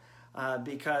treasure,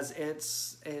 because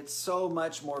it's so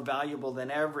much more valuable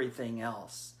than everything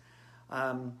else.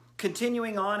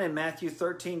 Continuing on in Matthew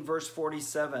 13, verse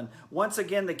 47, once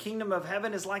again, the kingdom of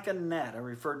heaven is like a net, I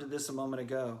referred to this a moment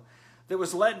ago, that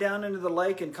was let down into the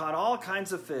lake and caught all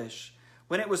kinds of fish.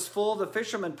 When it was full, the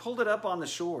fishermen pulled it up on the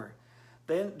shore.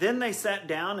 Then they sat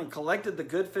down and collected the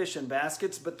good fish in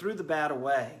baskets, but threw the bad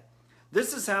away.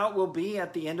 This is how it will be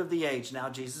at the end of the age. Now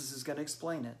Jesus is going to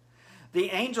explain it. The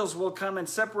angels will come and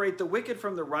separate the wicked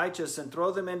from the righteous and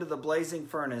throw them into the blazing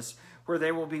furnace, where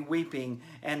they will be weeping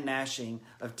and gnashing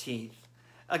of teeth.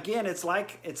 Again, it's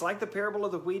like the parable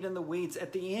of the wheat and the weeds.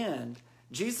 At the end,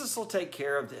 Jesus will take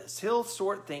care of this. He'll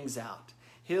sort things out.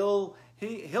 He'll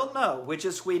know which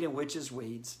is wheat and which is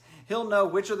weeds. He'll know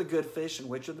which are the good fish and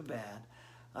which are the bad.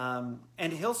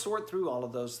 And he'll sort through all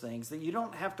of those things. That you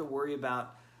don't have to worry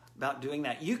about doing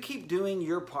that. You keep doing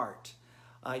your part.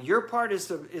 Your part is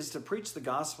to preach the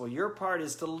gospel. Your part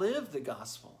is to live the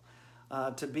gospel.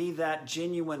 To be that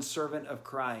genuine servant of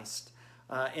Christ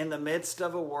in the midst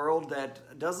of a world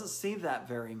that doesn't see that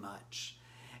very much.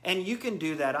 And you can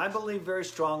do that. I believe very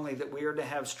strongly that we are to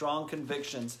have strong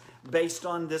convictions based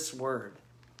on this word.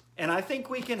 And I think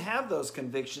we can have those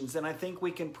convictions, and I think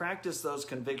we can practice those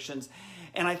convictions,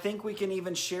 and I think we can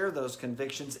even share those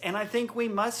convictions. And I think we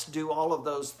must do all of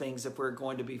those things if we're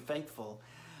going to be faithful.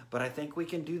 But I think we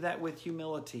can do that with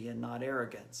humility and not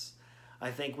arrogance. I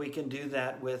think we can do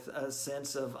that with a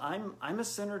sense of, I'm a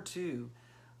sinner too,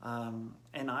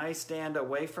 and I stand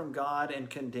away from God and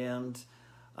condemned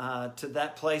to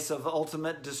that place of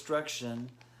ultimate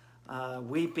destruction,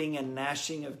 weeping and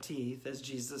gnashing of teeth, as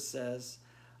Jesus says,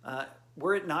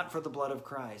 were it not for the blood of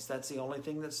Christ. That's the only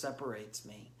thing that separates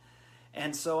me.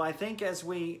 And so I think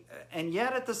and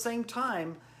yet at the same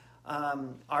time,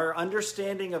 our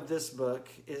understanding of this book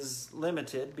is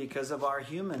limited because of our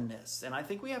humanness. And I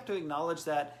think we have to acknowledge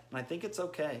that, and I think it's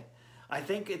okay. I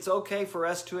think it's okay for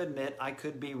us to admit I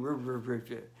could be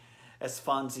as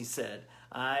Fonzie said.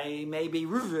 I may be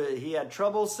he had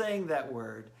trouble saying that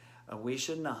word. We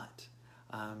should not.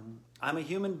 I'm a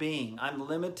human being. I'm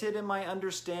limited in my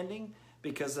understanding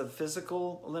because of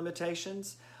physical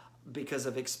limitations, because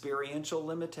of experiential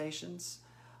limitations.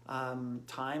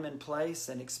 Time and place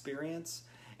and experience.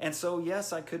 And so,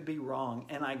 yes, I could be wrong,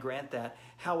 and I grant that.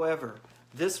 However,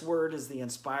 this word is the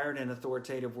inspired and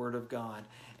authoritative word of God.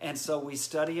 And so we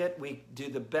study it, we do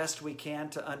the best we can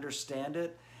to understand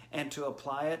it and to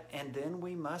apply it, and then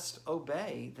we must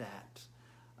obey that.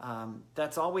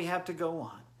 That's all we have to go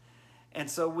on. And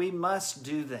so we must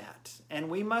do that. And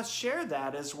we must share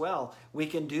that as well. We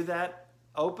can do that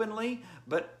openly,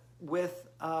 but with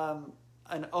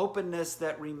an openness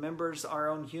that remembers our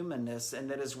own humanness and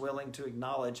that is willing to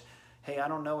acknowledge, hey, I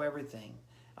don't know everything.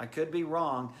 I could be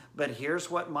wrong, but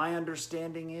here's what my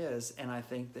understanding is, and I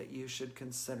think that you should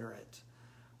consider it.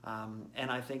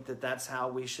 And I think that that's how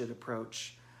we should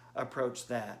approach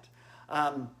that.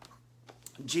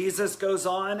 Jesus goes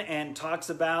on and talks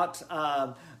about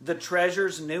the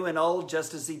treasures, new and old,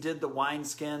 just as he did the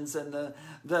wineskins and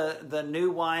the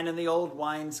new wine and the old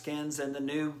wineskins and the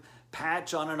new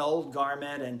patch on an old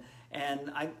garment.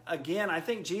 And I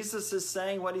think Jesus is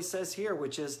saying what he says here,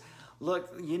 which is,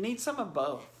 look, you need some of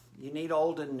both. You need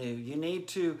old and new. You need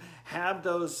to have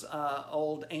those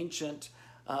old ancient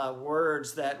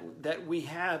words that we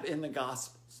have in the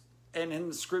Gospels and in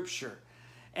the Scripture,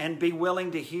 and be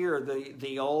willing to hear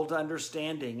the old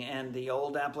understanding and the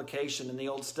old application and the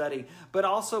old study, but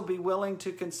also be willing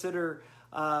to consider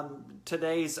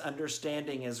today's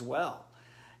understanding as well.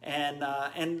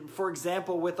 And for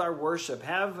example, with our worship,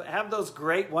 have those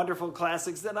great, wonderful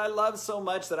classics that I love so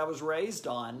much, that I was raised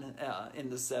on in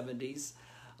the 70s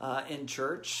in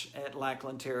church at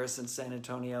Lackland Terrace in San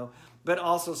Antonio, but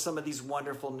also some of these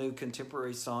wonderful new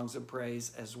contemporary songs of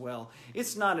praise as well.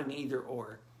 It's not an either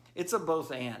or. It's a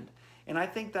both and. And I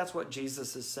think that's what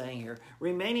Jesus is saying here.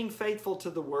 Remaining faithful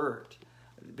to the Word,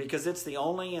 because it's the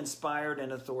only inspired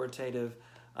and authoritative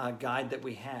guide that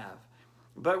we have.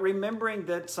 But remembering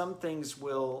that some things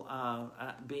will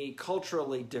be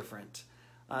culturally different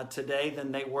today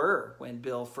than they were when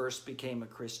Bill first became a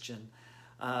Christian,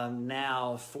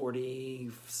 now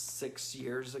 46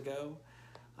 years ago.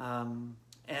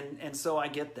 And so I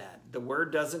get that. The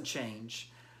Word doesn't change.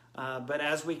 But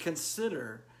as we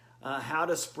consider how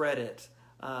to spread it,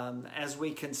 as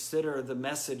we consider the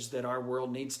message that our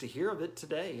world needs to hear of it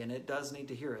today, and it does need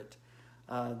to hear it,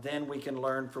 then we can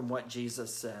learn from what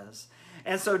Jesus says.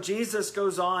 And so Jesus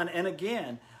goes on, and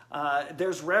again,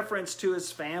 there's reference to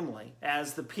his family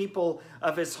as the people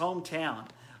of his hometown.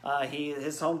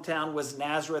 His hometown was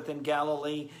Nazareth in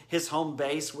Galilee. His home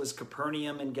base was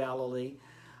Capernaum in Galilee.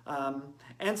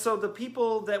 And so the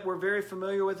people that were very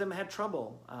familiar with him had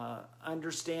trouble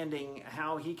understanding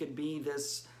how he could be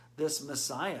this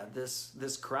Messiah,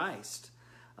 this Christ.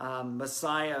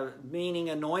 Messiah meaning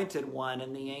anointed one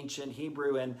in the ancient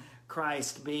Hebrew, and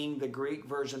Christ being the Greek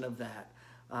version of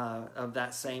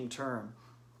that same term.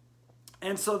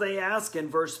 And so they ask in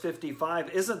verse 55,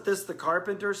 isn't this the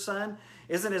carpenter's son?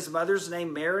 Isn't his mother's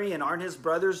name Mary? And aren't his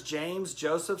brothers James,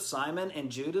 Joseph, Simon, and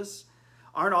Judas?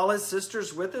 Aren't all his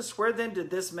sisters with us? Where then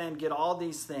did this man get all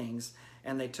these things?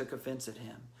 And they took offense at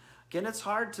him. Again, it's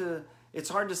hard to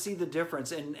see the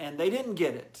difference. And they didn't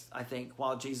get it, I think,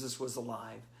 while Jesus was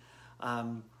alive.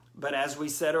 But as we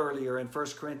said earlier in 1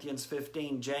 Corinthians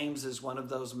 15, James is one of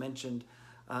those mentioned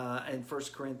in 1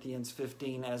 Corinthians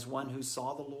 15 as one who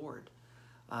saw the Lord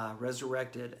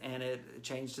resurrected, and it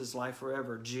changed his life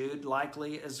forever. Jude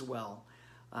likely as well,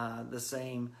 the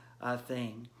same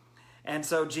thing. And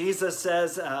so Jesus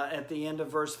says at the end of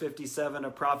verse 57, a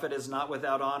prophet is not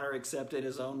without honor except in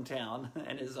his own town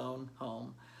and his own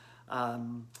home.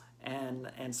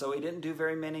 And so he didn't do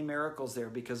very many miracles there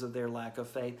because of their lack of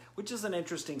faith, which is an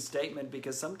interesting statement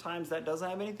because sometimes that doesn't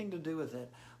have anything to do with it.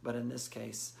 But in this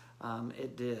case,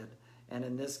 it did. And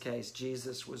in this case,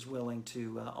 Jesus was willing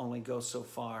to only go so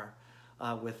far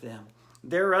with them.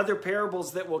 There are other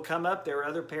parables that will come up. There are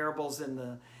other parables in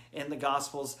the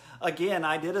Gospels. Again,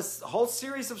 I did a whole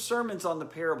series of sermons on the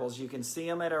parables. You can see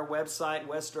them at our website,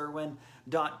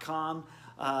 westirwin.com.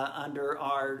 Under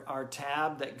our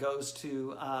tab that goes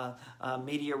to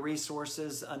media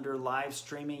resources under live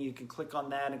streaming. You can click on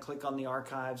that and click on the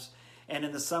archives. And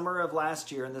in the summer of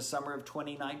last year, in the summer of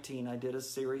 2019, I did a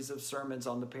series of sermons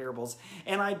on the parables.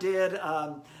 And I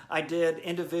did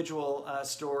individual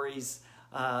stories,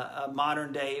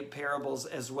 modern day parables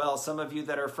as well. Some of you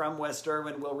that are from West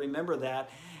Irwin will remember that.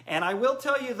 And I will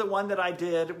tell you the one that I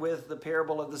did with the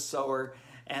parable of the sower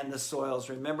and the soils.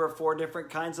 Remember, 4 different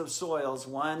kinds of soils,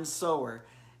 one sower.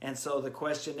 And so the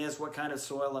question is, what kind of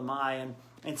soil am I?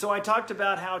 And so I talked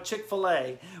about how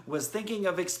Chick-fil-A was thinking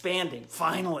of expanding,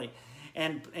 finally,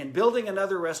 and building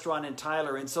another restaurant in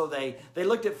Tyler. And so they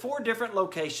looked at 4 different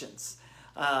locations.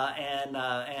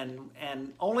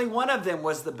 And only one of them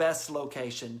was the best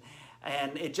location.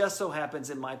 And it just so happens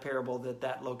in my parable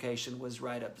that location was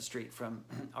right up the street from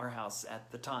our house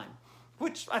at the time,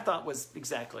 which I thought was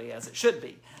exactly as it should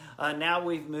be. Now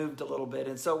we've moved a little bit,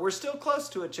 and so we're still close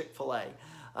to a Chick-fil-A,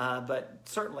 but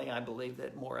certainly I believe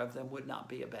that more of them would not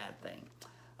be a bad thing.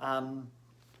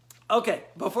 Okay,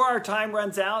 before our time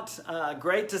runs out,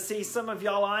 great to see some of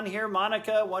y'all on here.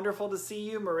 Monica, wonderful to see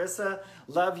you. Marissa,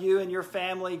 love you and your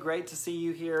family. Great to see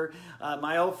you here.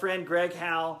 My old friend Greg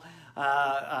Howell,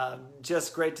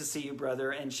 Just great to see you,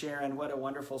 brother. And Sharon, what a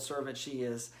wonderful servant she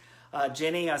is.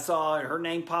 Jenny, I saw her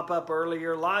name pop up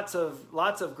earlier. Lots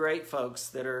of great folks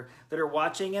that are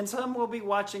watching, and some will be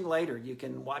watching later. You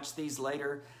can watch these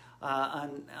later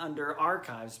under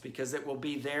archives because it will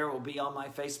be there. It will be on my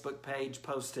Facebook page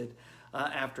posted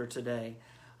after today.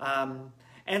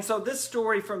 And so this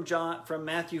story from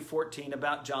Matthew 14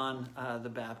 about John the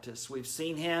Baptist. We've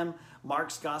seen him.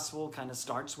 Mark's gospel kind of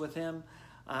starts with him.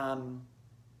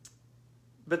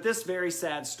 But this very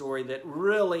sad story that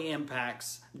really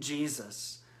impacts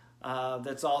Jesus,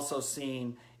 that's also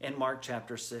seen in Mark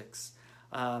chapter 6.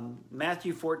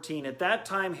 Matthew 14, at that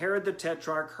time Herod the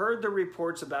Tetrarch heard the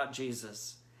reports about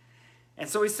Jesus. And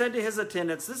so he said to his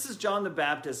attendants, "This is John the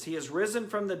Baptist. He has risen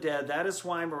from the dead. That is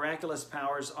why miraculous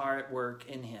powers are at work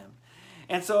in him."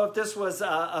 And so if this was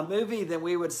a movie, then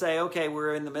we would say, okay,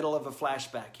 we're in the middle of a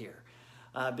flashback here.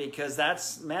 Because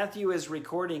Matthew is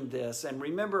recording this. And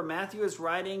remember, Matthew is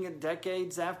writing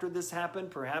decades after this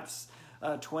happened, perhaps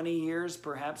 20 years,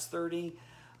 perhaps 30.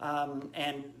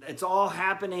 And it's all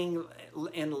happening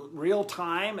in real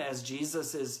time as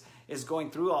Jesus is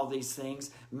going through all these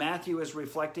things. Matthew is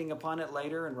reflecting upon it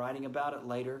later and writing about it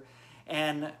later.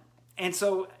 And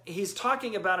so he's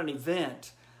talking about an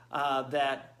event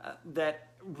that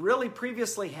really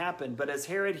previously happened. But as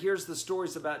Herod hears the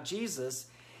stories about Jesus,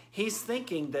 he's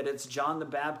thinking that it's John the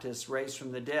Baptist raised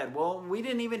from the dead. Well, we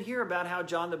didn't even hear about how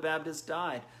John the Baptist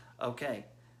died. Okay,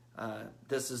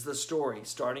 this is the story,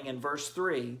 starting in verse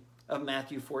 3 of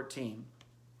Matthew 14.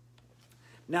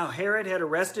 Now Herod had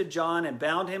arrested John and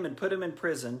bound him and put him in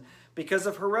prison because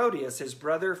of Herodias, his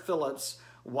brother Philip's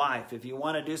wife. If you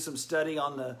want to do some study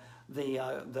on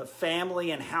the family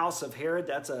and house of Herod,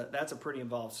 that's a pretty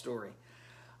involved story.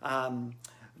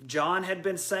 John had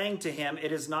been saying to him,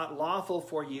 "It is not lawful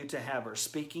for you to have her,"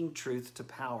 speaking truth to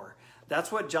power.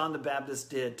 That's what John the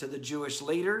Baptist did to the Jewish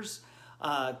leaders,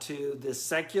 to the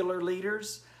secular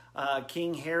leaders.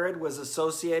 King Herod was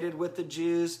associated with the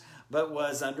Jews, but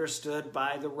was understood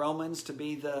by the Romans to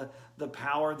be the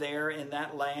power there in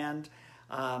that land.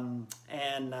 And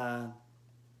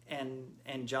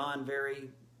John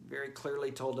very, very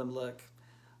clearly told him, look,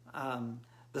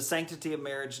 the sanctity of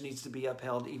marriage needs to be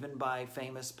upheld even by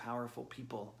famous, powerful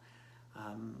people.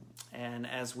 And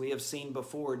as we have seen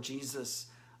before, Jesus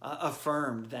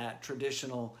affirmed that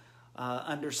traditional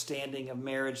understanding of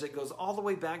marriage that goes all the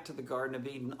way back to the Garden of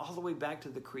Eden, all the way back to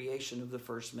the creation of the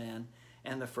first man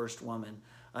and the first woman.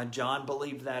 John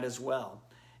believed that as well.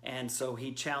 And so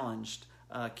he challenged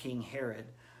King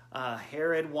Herod.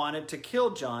 Herod wanted to kill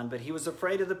John, but he was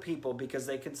afraid of the people because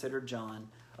they considered John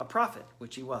a prophet,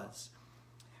 which he was.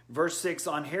 Verse 6,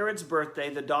 on Herod's birthday,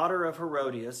 the daughter of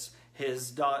Herodias,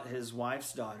 his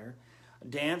wife's daughter,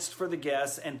 danced for the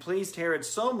guests and pleased Herod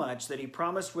so much that he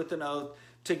promised with an oath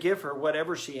to give her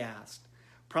whatever she asked.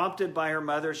 Prompted by her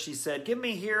mother, she said, "Give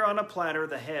me here on a platter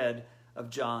the head of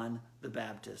John the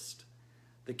Baptist."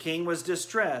 The king was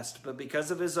distressed, but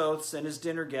because of his oaths and his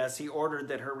dinner guests, he ordered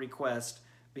that her request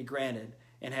be granted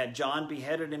and had John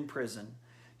beheaded in prison.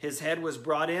 His head was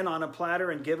brought in on a platter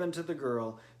and given to the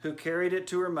girl, who carried it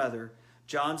to her mother.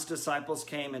 John's disciples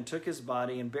came and took his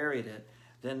body and buried it.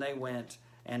 Then they went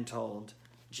and told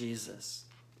Jesus.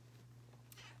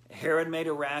 Herod made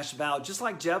a rash vow, just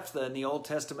like Jephthah in the Old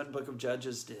Testament book of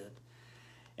Judges did.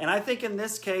 And I think in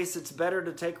this case, it's better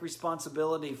to take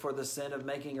responsibility for the sin of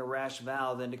making a rash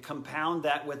vow than to compound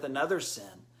that with another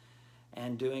sin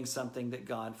and doing something that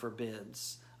God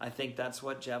forbids. I think that's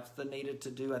what Jephthah needed to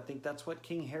do. I think that's what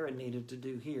King Herod needed to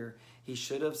do here. He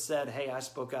should have said, hey, I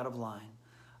spoke out of line.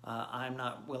 I'm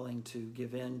not willing to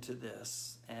give in to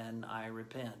this, and I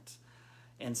repent.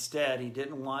 Instead, he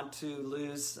didn't want to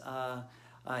lose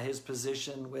his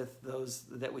position with those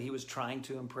that he was trying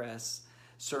to impress.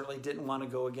 Certainly didn't want to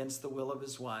go against the will of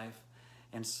his wife.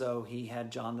 And so he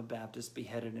had John the Baptist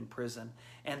beheaded in prison.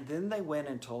 And then they went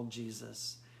and told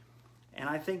Jesus. And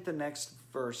I think the next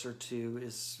verse or two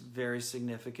is very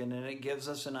significant, and it gives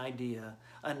us an idea,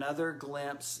 another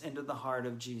glimpse into the heart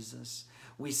of Jesus.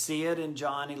 We see it in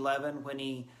John 11 when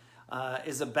he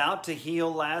is about to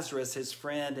heal Lazarus, his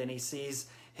friend, and he sees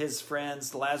his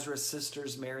friends, Lazarus'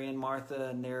 sisters, Mary and Martha,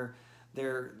 and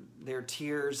their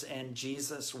tears, and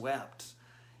Jesus wept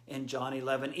in John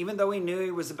 11. Even though he knew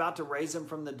he was about to raise him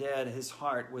from the dead, his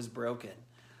heart was broken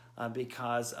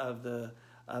because of the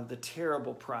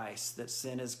terrible price that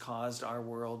sin has caused our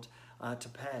world to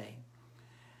pay.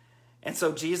 And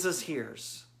so Jesus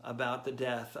hears about the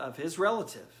death of his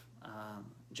relative,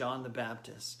 John the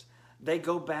Baptist. They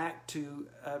go back to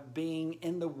being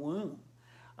in the womb.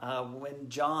 When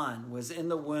John was in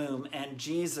the womb and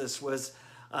Jesus was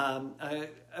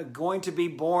going to be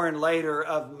born later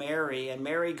of Mary. And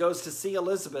Mary goes to see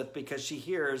Elizabeth because she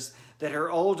hears that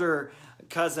her older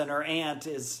cousin or aunt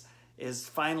is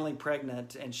finally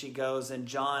pregnant. And she goes, and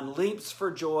John leaps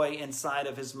for joy inside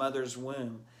of his mother's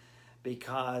womb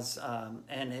because,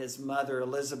 and his mother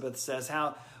Elizabeth says,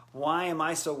 why am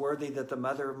I so worthy that the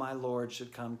mother of my Lord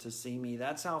should come to see me?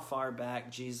 That's how far back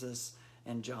Jesus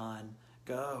and John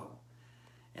go.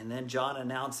 And then John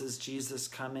announces Jesus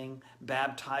coming,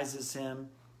 baptizes him,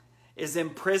 is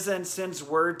in prison, sends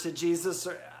word to Jesus.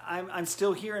 I'm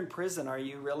still here in prison. Are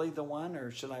you really the one,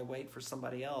 or should I wait for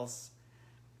somebody else?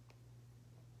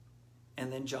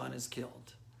 And then John is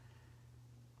killed.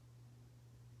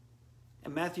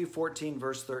 In Matthew 14,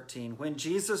 verse 13, when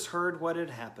Jesus heard what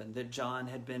had happened, that John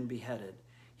had been beheaded,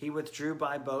 he withdrew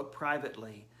by boat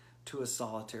privately to a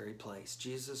solitary place.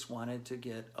 Jesus wanted to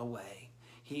get away.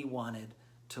 He wanted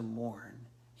to mourn.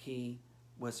 He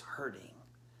was hurting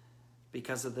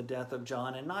because of the death of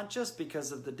John, and not just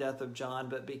because of the death of John,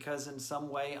 but because in some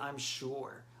way, I'm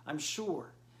sure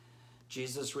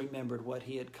Jesus remembered what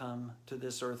he had come to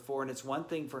this earth for. And it's one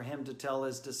thing for him to tell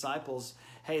his disciples,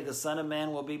 hey, the Son of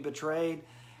Man will be betrayed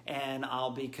and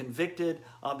I'll be convicted.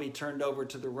 I'll be turned over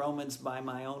to the Romans by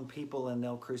my own people and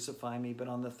they'll crucify me. But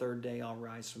on the third day, I'll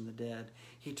rise from the dead.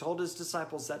 He told his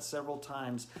disciples that several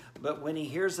times. But when he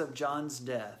hears of John's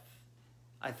death,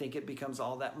 I think it becomes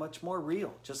all that much more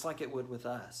real, just like it would with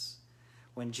us.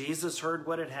 When Jesus heard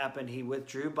what had happened, he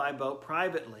withdrew by boat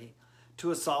privately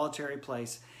to a solitary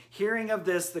place. Hearing of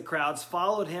this, the crowds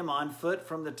followed him on foot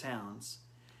from the towns.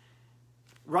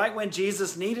 Right when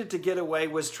Jesus needed to get away,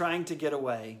 was trying to get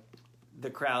away, the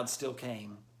crowd still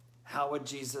came. How would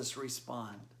Jesus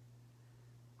respond?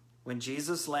 When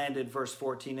Jesus landed, verse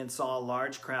 14, and saw a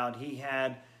large crowd, he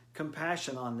had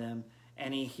compassion on them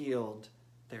and he healed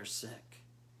their sick.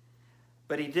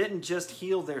 But he didn't just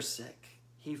heal their sick,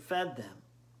 he fed them.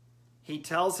 He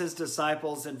tells his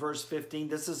disciples in verse 15,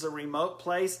 this is a remote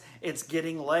place. It's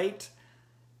getting late.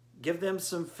 Give them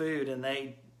some food. And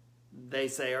they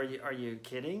say, are you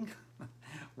kidding?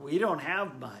 We don't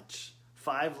have much.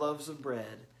 5 loaves of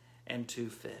bread and 2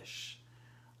 fish.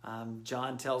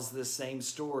 John tells this same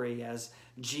story as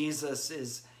Jesus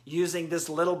is using this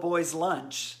little boy's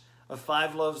lunch of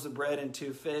 5 loaves of bread and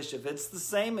 2 fish, if it's the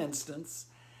same instance,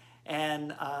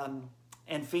 and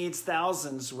feeds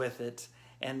thousands with it.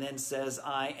 And then says,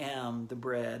 I am the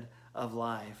bread of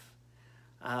life.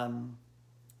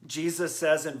 Jesus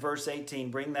says in verse 18,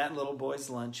 bring that little boy's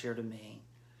lunch here to me.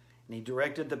 And he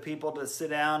directed the people to sit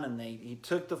down, and he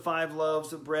took the 5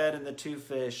 loaves of bread and the 2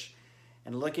 fish,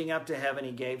 and looking up to heaven,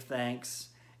 he gave thanks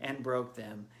and broke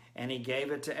them. And he gave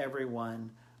it to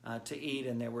everyone to eat.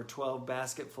 And there were 12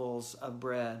 basketfuls of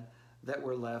bread that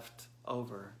were left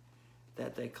over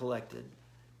that they collected.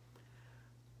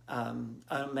 An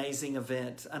amazing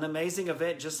event,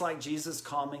 just like Jesus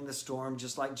calming the storm,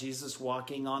 just like Jesus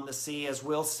walking on the sea, as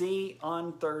we'll see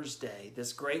on Thursday.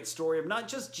 This great story of not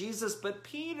just Jesus, but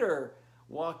Peter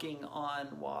walking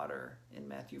on water in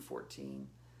Matthew 14.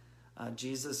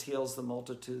 Jesus heals the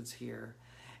multitudes here.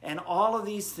 And all of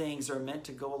these things are meant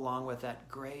to go along with that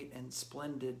great and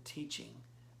splendid teaching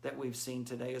that we've seen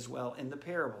today as well in the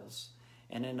parables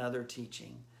and in other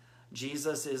teaching.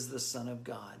 Jesus is the Son of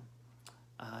God.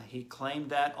 He claimed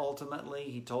that ultimately.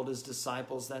 He told his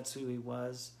disciples that's who he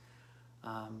was.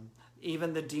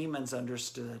 Even the demons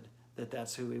understood that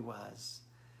that's who he was.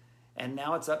 And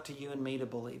now it's up to you and me to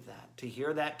believe that, to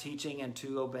hear that teaching and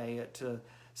to obey it, to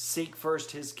seek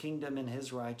first his kingdom and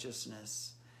his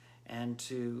righteousness, and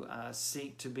to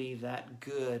seek to be that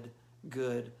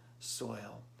good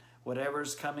soil.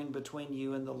 Whatever's coming between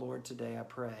you and the Lord today, I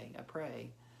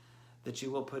pray that you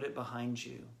will put it behind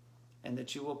you, and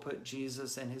that you will put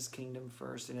Jesus and his kingdom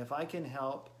first. And if I can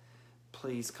help,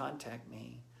 please contact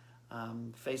me.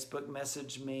 Facebook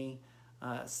message me,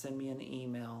 send me an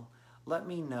email. Let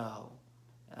me know,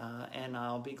 and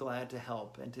I'll be glad to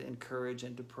help and to encourage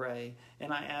and to pray.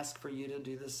 And I ask for you to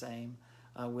do the same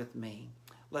with me.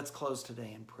 Let's close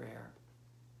today in prayer.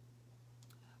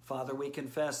 Father, we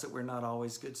confess that we're not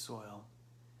always good soil,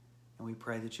 and we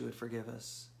pray that you would forgive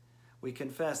us. We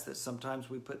confess that sometimes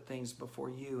we put things before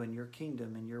you and your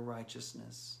kingdom and your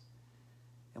righteousness,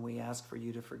 and we ask for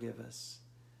you to forgive us.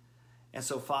 And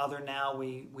so, Father, now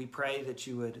we pray that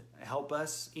you would help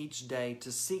us each day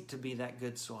to seek to be that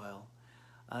good soil,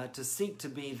 to seek to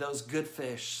be those good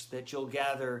fish that you'll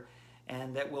gather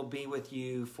and that will be with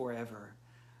you forever.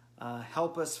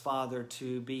 Help us, Father,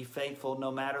 to be faithful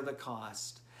no matter the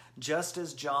cost, just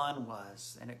as John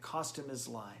was, and it cost him his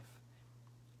life,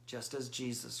 just as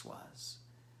Jesus was.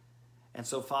 And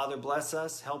so, Father, bless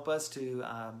us. Help us to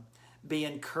be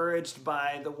encouraged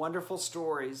by the wonderful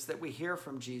stories that we hear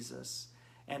from Jesus,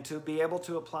 and to be able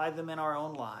to apply them in our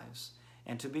own lives,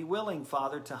 and to be willing,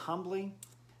 Father, to humbly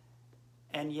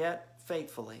and yet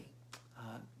faithfully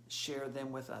share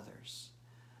them with others.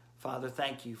 Father,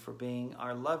 thank you for being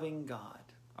our loving God,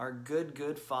 our good,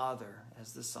 good Father,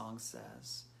 as the song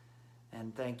says.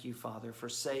 And thank you, Father, for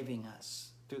saving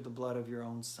us through the blood of your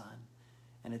own Son.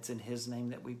 And it's in his name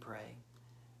that we pray.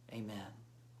 Amen.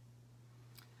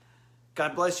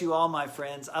 God bless you all, my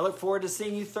friends. I look forward to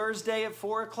seeing you Thursday at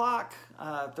 4 o'clock,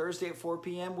 Thursday at 4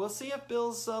 p.m. We'll see if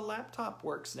Bill's laptop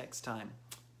works next time.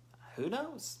 Who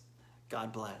knows?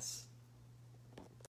 God bless.